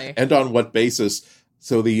Silicon Valley. And on what basis.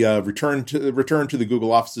 So the return to the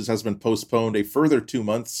Google offices has been postponed a further 2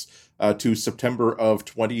 months to September of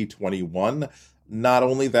 2021. Not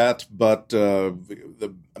only that, but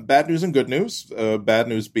the bad news and good news. Bad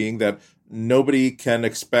news being that nobody can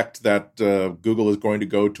expect that Google is going to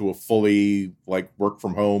go to a fully work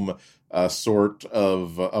from home sort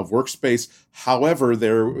of workspace. However,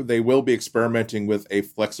 they will be experimenting with a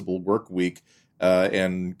flexible work week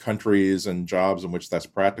in countries and jobs in which that's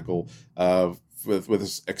practical. With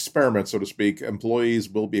this experiment, so to speak, employees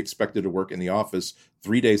will be expected to work in the office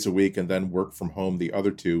 3 days a week and then work from home the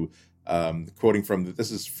other 2. Quoting from this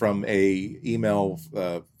is from a email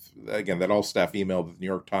again, that all staff email that the New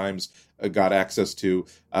York Times got access to.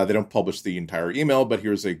 They don't publish the entire email, but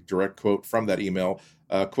here's a direct quote from that email.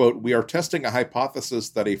 Quote, "We are testing a hypothesis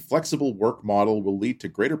that a flexible work model will lead to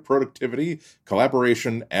greater productivity,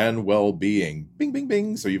 collaboration, and well-being." Bing, bing,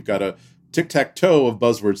 bing. So you've got a tic-tac-toe of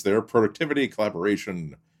buzzwords there: productivity,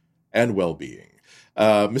 collaboration, and well-being.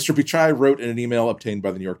 Mr. Pichai wrote in an email obtained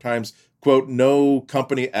by the New York Times, quote, "No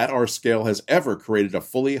company at our scale has ever created a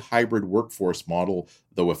fully hybrid workforce model,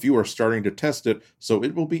 though a few are starting to test it, so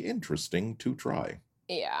it will be interesting to try."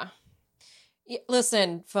 Yeah.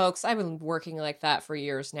 Listen, folks, I've been working like that for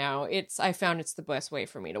years now. I found it's the best way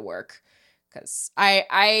for me to work. Because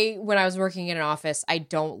I when I was working in an office, I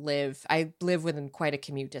live within quite a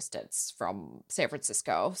commute distance from San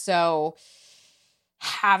Francisco. So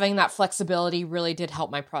having that flexibility really did help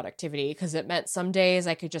my productivity, because it meant some days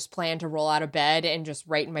I could just plan to roll out of bed and just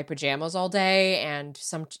write in my pajamas all day. And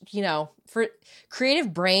some, for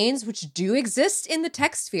creative brains, which do exist in the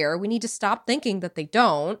tech sphere, we need to stop thinking that they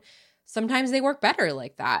don't. Sometimes they work better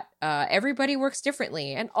like that. Everybody works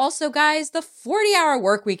differently. And also, guys, the 40-hour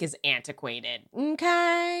work week is antiquated.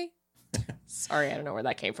 Okay? Sorry, I don't know where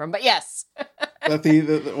that came from, but yes.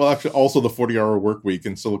 Well, actually, also the 40-hour work week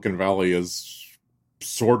in Silicon Valley is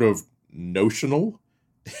sort of notional.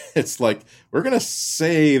 It's like, we're going to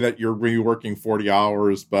say that you're working 40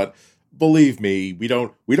 hours, but believe me, we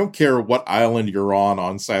don't care what island you're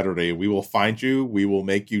on Saturday. We will find you. We will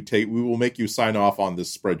make you sign off on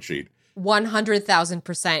this spreadsheet.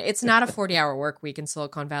 100,000%. It's not a 40-hour work week in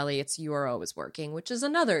Silicon Valley. It's you are always working, which is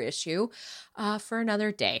another issue for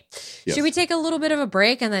another day. Yes. Should we take a little bit of a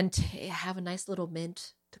break and then have a nice little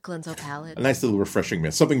mint to cleanse our palate? A nice little refreshing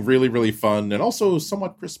mint. Something really, really fun and also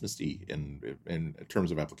somewhat Christmassy in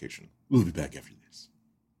terms of application. We'll be back after this.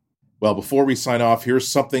 Well, before we sign off, here's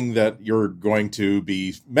something that you're going to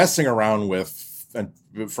be messing around with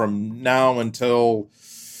from now until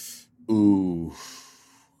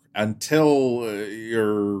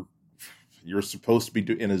you're supposed to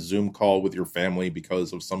be in a Zoom call with your family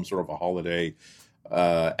because of some sort of a holiday,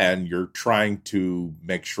 and you're trying to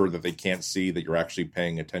make sure that they can't see that you're actually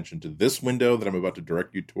paying attention to this window that I'm about to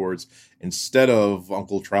direct you towards, instead of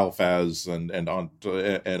Uncle Tralfaz and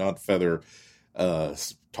Aunt Feather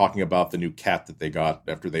talking about the new cat that they got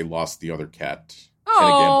after they lost the other cat.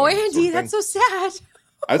 Oh, Andy, that's so sad.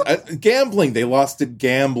 Gambling. They lost at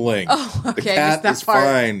gambling. Oh, okay. The cat is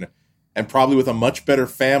fine, and probably with a much better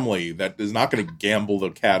family that is not going to gamble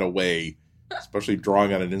the cat away, especially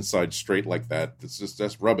drawing on an inside straight like that.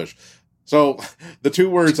 That's rubbish. So the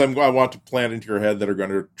two words I want to plant into your head that are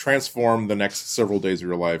going to transform the next several days of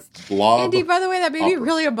your life. Blob. Andy, by the way, that made me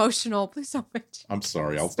really emotional. Please don't mention. I'm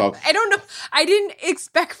sorry. I'll stop. I don't know. I didn't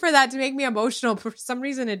expect for that to make me emotional, but for some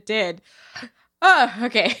reason it did. Oh,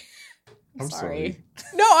 okay. I'm sorry.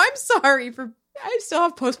 No, I'm sorry I still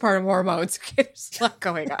have postpartum hormones. Okay, there's a lot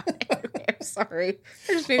going on. Anyway, I'm sorry. It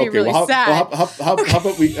just made me really sad. How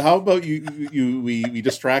about we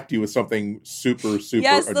distract you with something super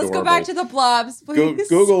yes, adorable. Let's go back to the blobs, please.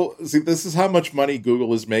 Google, see, this is how much money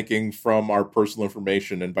Google is making from our personal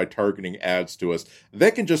information and by targeting ads to us.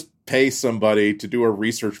 They can just pay somebody to do a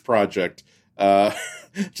research project.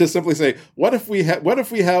 Just simply say, what if we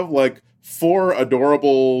have like 4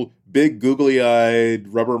 adorable, big, googly-eyed,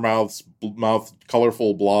 rubber-mouthed,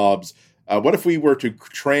 colorful blobs? What if we were to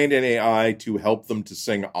train an AI to help them to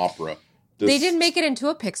sing opera? They didn't make it into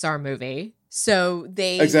a Pixar movie, so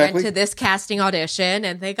they went to this casting audition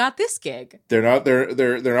and they got this gig. They're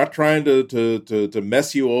not trying to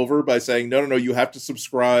mess you over by saying no, you have to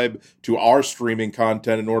subscribe to our streaming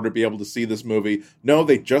content in order to be able to see this movie. No,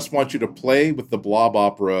 they just want you to play with the blob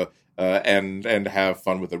opera. And have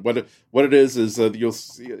fun with it. What it is you'll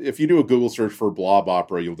see, if you do a Google search for blob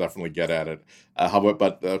opera, you'll definitely get at it.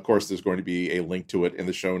 But of course, there's going to be a link to it in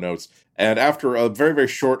the show notes. And after a very, very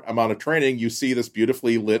short amount of training, you see this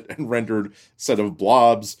beautifully lit and rendered set of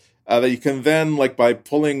blobs that you can then, like by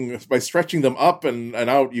stretching them up and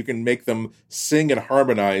out, you can make them sing and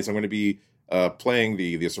harmonize. I'm going to be playing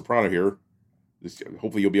the soprano here.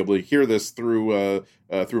 Hopefully, you'll be able to hear this through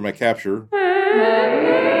my capture.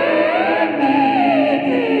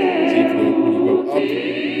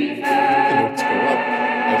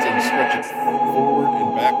 Stretch it forward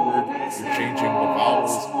and backward. You're changing the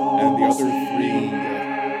vowels, and the other 3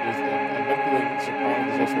 there's a soprano.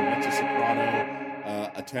 There's also a mezzo soprano,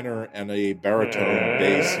 a tenor, and a baritone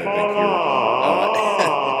bass. I think here,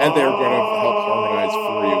 and they're going to help harmonize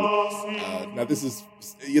for you. Now,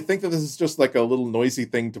 you think that this is just like a little noisy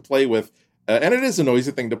thing to play with. And it is a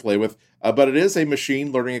noisy thing to play with, but it is a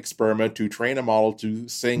machine learning experiment to train a model to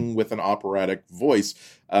sing with an operatic voice.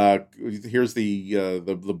 Here's the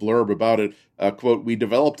blurb about it. Quote, "We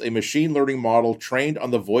developed a machine learning model trained on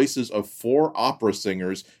the voices of 4 opera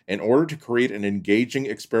singers in order to create an engaging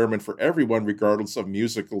experiment for everyone, regardless of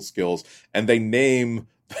musical skills." And they name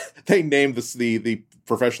this the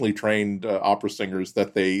professionally trained opera singers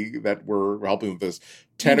that were helping with this.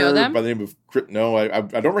 Tenor by the name of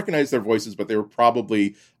I don't recognize their voices, but they were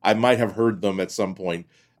probably, I might have heard them at some point.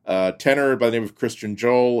 Tenor by the name of Christian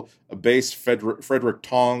Joel, bass Frederick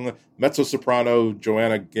Tong, mezzo-soprano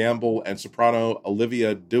Joanna Gamble, and soprano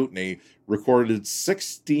Olivia Dutney recorded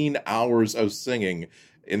 16 hours of singing.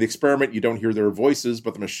 In the experiment, you don't hear their voices,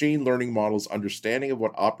 but the machine learning model's understanding of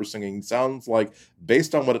what opera singing sounds like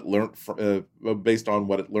based on what it learned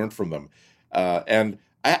from them. And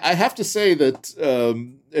I have to say that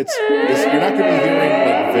it's you're not going to be hearing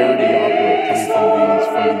like Verdi opera coming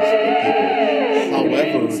from these people.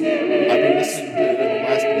 However, I've been listening to in the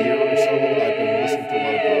last year or so. I've been listening to a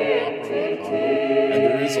lot of Baroque opera like Handel, and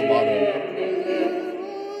there is a lot of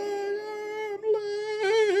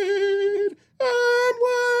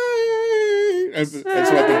and so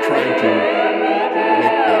I've been trying to make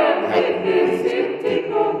that happen with these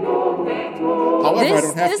people. However, I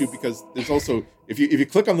don't have to because there's also if you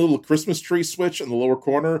click on the little Christmas tree switch in the lower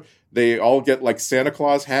corner, they all get like Santa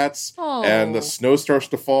Claus hats, and the snow starts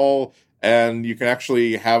to fall, and you can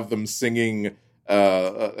actually have them singing.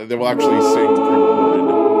 They will actually sing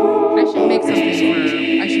I should make something for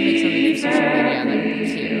social media that would be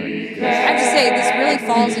cute. I have to say, this really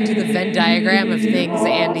falls into the Venn diagram of things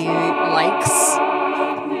Andy likes.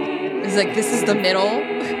 It's like this is the middle.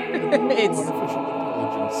 It's artificial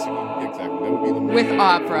intelligence singing exactly. That would be the with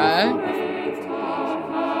opera.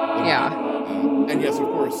 Yeah. And yes, of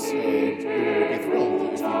course, we would be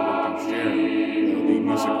thrilled if you were to share the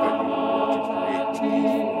music that you were to create with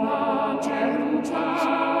these four.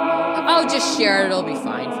 Oh, just share it. It'll be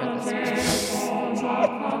fine for this one.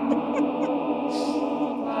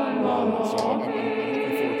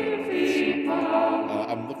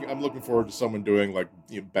 I'm looking forward to someone doing like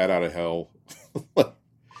Bat Out of Hell,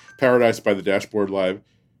 Paradise by the Dashboard Live.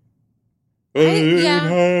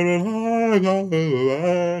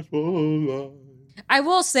 I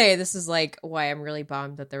will say this is like why I'm really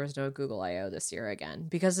bummed that there was no Google I/O this year again,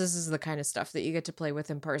 because this is the kind of stuff that you get to play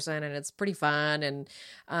with in person, and it's pretty fun. And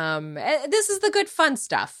this is the good fun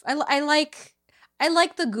stuff. I like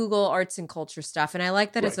the Google Arts and Culture stuff, and I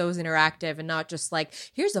like that it's always interactive and not just like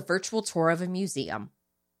here's a virtual tour of a museum.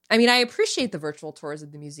 I mean, I appreciate the virtual tours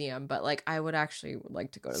of the museum, but like I would actually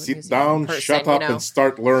like to go to the museum. Sit down, person, shut up, and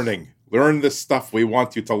start learning. Learn the stuff we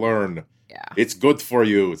want you to learn. Yeah, it's good for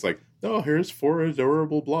you. It's like, oh, here's 4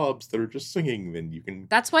 adorable blobs that are just singing. Then you can.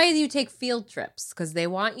 That's why you take field trips, because they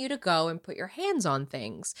want you to go and put your hands on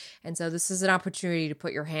things, and so this is an opportunity to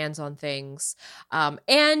put your hands on things.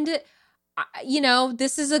 And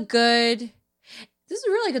this is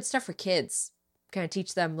really good stuff for kids. Kind of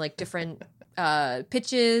teach them like different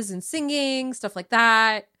pitches and singing, stuff like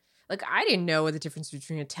that. Like I didn't know what the difference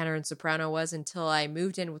between a tenor and soprano was until I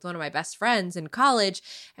moved in with one of my best friends in college,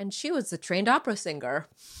 and she was a trained opera singer.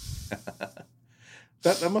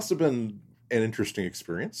 That must have been an interesting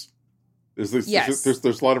experience. Yes.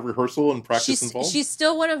 There's a lot of rehearsal and practice involved. She's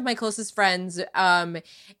still one of my closest friends, and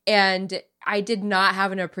I did not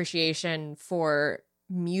have an appreciation for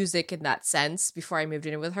music in that sense before I moved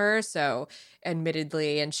in with her. So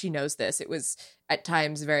admittedly, and she knows this, it was at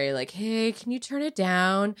times very like, hey, can you turn it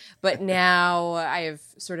down? But now I have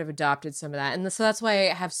sort of adopted some of that. And so that's why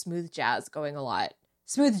I have smooth jazz going a lot.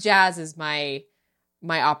 Smooth jazz is my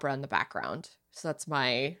opera in the background. So that's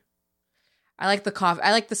I like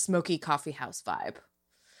the smoky coffee house vibe.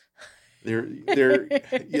 There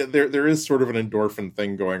is sort of an endorphin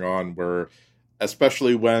thing going on where,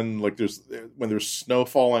 especially when there's snow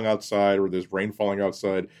falling outside or there's rain falling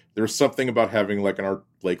outside, there's something about having like an Art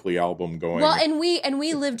Blakely album going. Well, and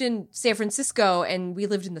we lived in San Francisco, and we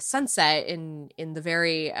lived in the Sunset in the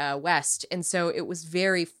very west, and so it was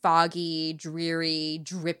very foggy, dreary,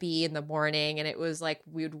 drippy in the morning, and it was like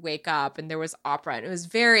we would wake up and there was opera, and it was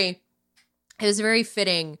very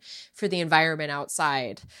fitting for the environment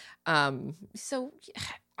outside.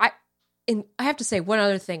 And I have to say one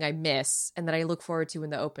other thing I miss and that I look forward to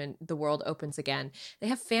when the world opens again. They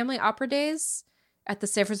have family opera days at the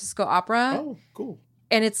San Francisco Opera. Oh, cool.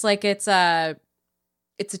 And it's like it's a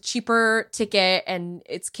cheaper ticket and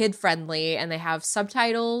it's kid friendly, and they have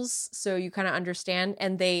subtitles so you kind of understand,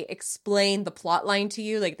 and they explain the plot line to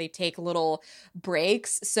you, like they take little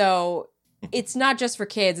breaks. So it's not just for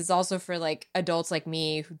kids, it's also for like adults like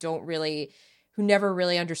me who never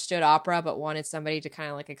really understood opera but wanted somebody to kind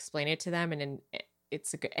of like explain it to them, and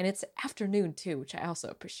it's afternoon too, which I also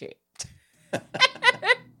appreciate.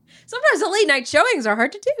 Sometimes the late night showings are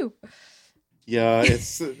hard to do. Yeah,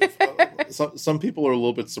 it's some people are a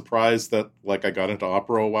little bit surprised that like I got into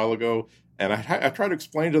opera a while ago, and I try to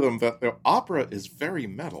explain to them that the opera is very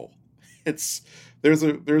metal. There's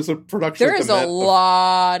a production. There is a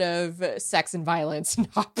lot of sex and violence in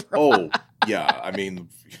opera. Oh yeah, I mean.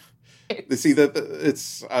 See that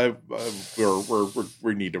it's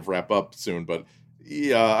we need to wrap up soon, but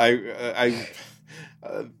yeah,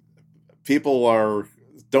 people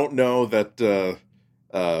don't know that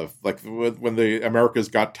like when the America's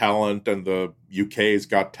Got Talent and the UK's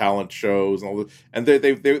Got Talent shows and all and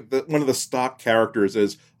one of the stock characters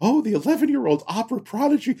is, oh, the 11-year-old opera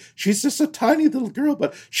prodigy. She's just a tiny little girl,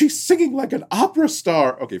 but she's singing like an opera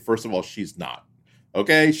star. Okay, first of all, she's not.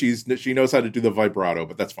 Okay, she knows how to do the vibrato,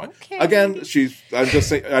 but that's fine. Okay. Again, I'm just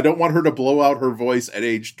saying, I don't want her to blow out her voice at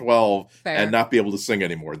age 12 Fair. And not be able to sing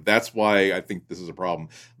anymore. That's why I think this is a problem.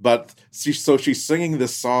 But she's singing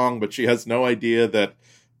this song, but she has no idea that,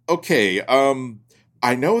 okay,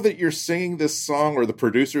 I know that you're singing this song, or the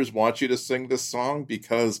producers want you to sing this song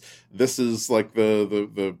because this is like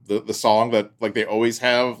the song that like they always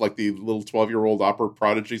have, like the little 12-year-old opera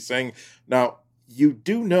prodigy sing. Now, you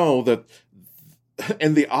do know that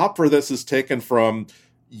in the opera this is taken from,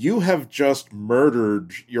 you have just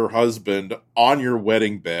murdered your husband on your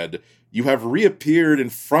wedding bed. You have reappeared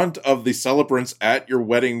in front of the celebrants at your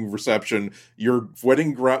wedding reception, your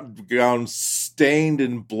wedding gown stained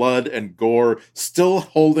in blood and gore, still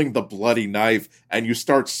holding the bloody knife, and you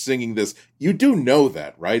start singing this. You do know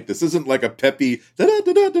that, right? This isn't like a peppy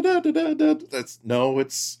da-da-da-da-da-da-da-da.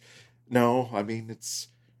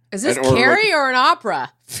 Is this Carrie or an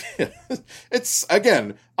opera? It's,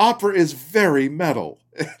 again, opera is very metal.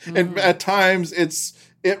 And at times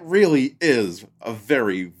it really is a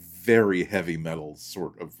very, very heavy metal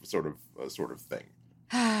sort of thing.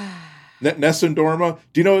 Nessun Dorma.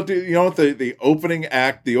 Do you know what the opening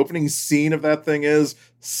act, the opening scene of that thing is?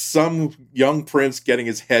 Some young prince getting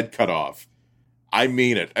his head cut off. I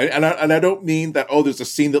mean it, and I don't mean that. Oh, there's a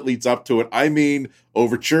scene that leads up to it. I mean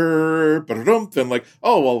overture, and like,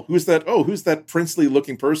 oh well, who's that? Oh, who's that princely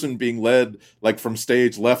looking person being led like from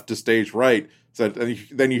stage left to stage right? So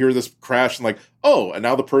then you hear this crash and like, oh, and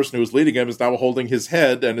now the person who's leading him is now holding his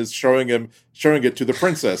head and is showing it to the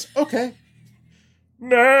princess. Okay.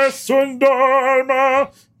 Nessun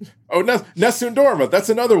Dorma. Oh, Nessun Dorma. That's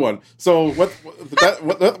another one. So what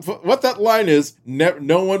that line is?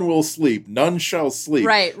 No one will sleep. None shall sleep.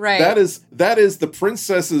 Right. That is the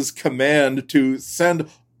princess's command to send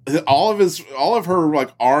all of her like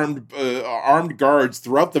armed guards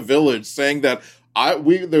throughout the village, saying that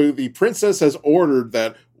the princess has ordered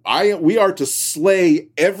that we are to slay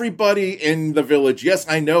everybody in the village. Yes,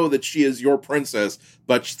 I know that she is your princess,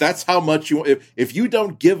 but that's how much if you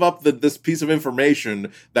don't give up this piece of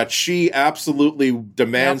information that she absolutely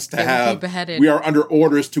demands to have, we are under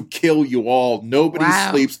orders to kill you all. Nobody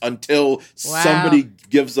sleeps until somebody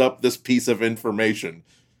gives up this piece of information.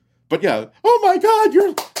 But yeah, oh my God,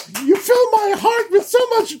 you fill my heart with so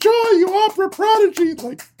much joy, you opera prodigy.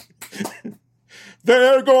 Like,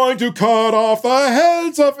 they're going to cut off the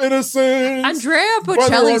heads of innocents. Andrea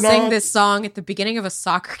Bocelli sang this song at the beginning of a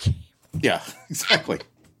soccer game. Yeah, exactly.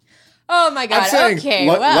 Oh my God. I'm saying, okay,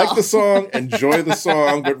 like the song, enjoy the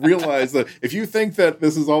song, but realize that if you think that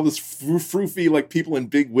this is all this froofy, like people in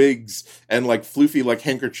big wigs and like floofy, like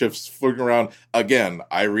handkerchiefs floating around, again,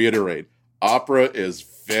 I reiterate, opera is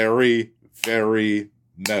very, very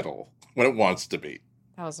metal when it wants to be.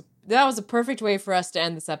 That was a perfect way for us to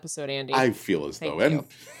end this episode, Andy. I feel as though. And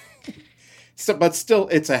so, but still,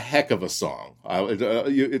 it's a heck of a song.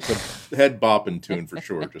 It's a head bopping tune for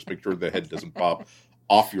sure. Just make sure the head doesn't pop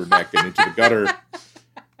off your neck and into the gutter.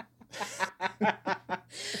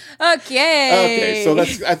 Okay, so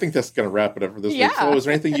I think that's going to wrap it up for this week. So is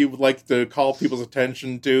there anything you would like to call people's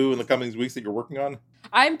attention to in the coming weeks that you're working on?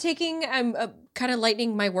 I'm kind of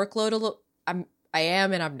lightening my workload a little. I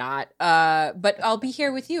am and I'm not. But I'll be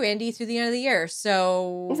here with you, Andy, through the end of the year.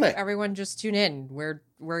 So everyone just tune in. We're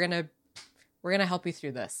gonna help you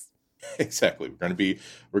through this. Exactly.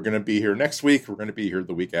 We're gonna be here next week. We're gonna be here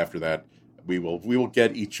the week after that. We will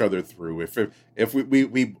get each other through. If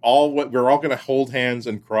we're all gonna hold hands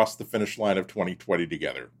and cross the finish line of 2020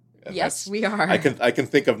 together. And yes, we are. I can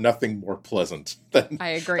think of nothing more pleasant than. I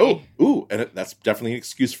agree. That's definitely an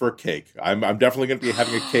excuse for a cake. I'm definitely going to be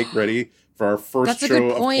having a cake ready for our first show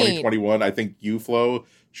of 2021. I think you, Flo,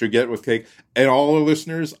 should get with cake. And all our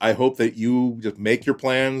listeners, I hope that you just make your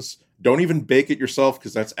plans. Don't even bake it yourself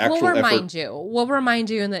because that's actual effort. We'll remind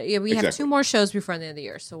you, and we have 2 more shows before the end of the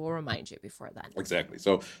year, so we'll remind you before then. Exactly.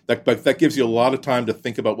 So that gives you a lot of time to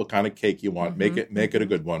think about what kind of cake you want. Mm-hmm. Make it a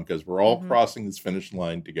good one because we're all crossing this finish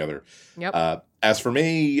line together. Yep. As for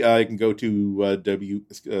me, you can go to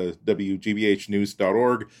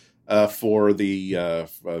WGBHnews.org for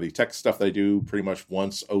the tech stuff that I do pretty much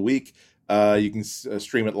once a week. You can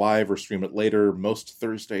stream it live or stream it later, most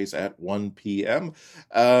Thursdays at 1 p.m.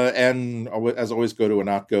 And as always, go to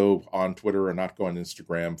Anatgo on Twitter, Anatgo on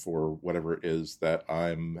Instagram for whatever it is that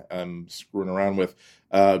I'm screwing around with.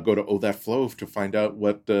 Go to Oh That Flow to find out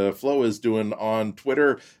what Flo is doing on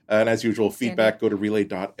Twitter. And as usual, feedback, go to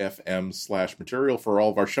relay.fm/material for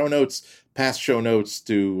all of our show notes, past show notes,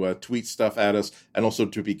 to tweet stuff at us, and also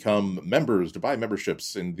to become members, to buy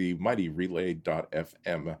memberships in the mighty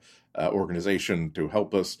relay.fm organization to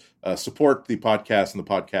help us support the podcast and the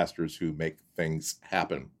podcasters who make things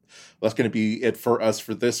happen. That's going to be it for us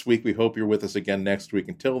for this week. We hope you're with us again next week.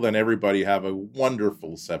 Until then, everybody have a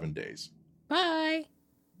wonderful 7 days. Bye.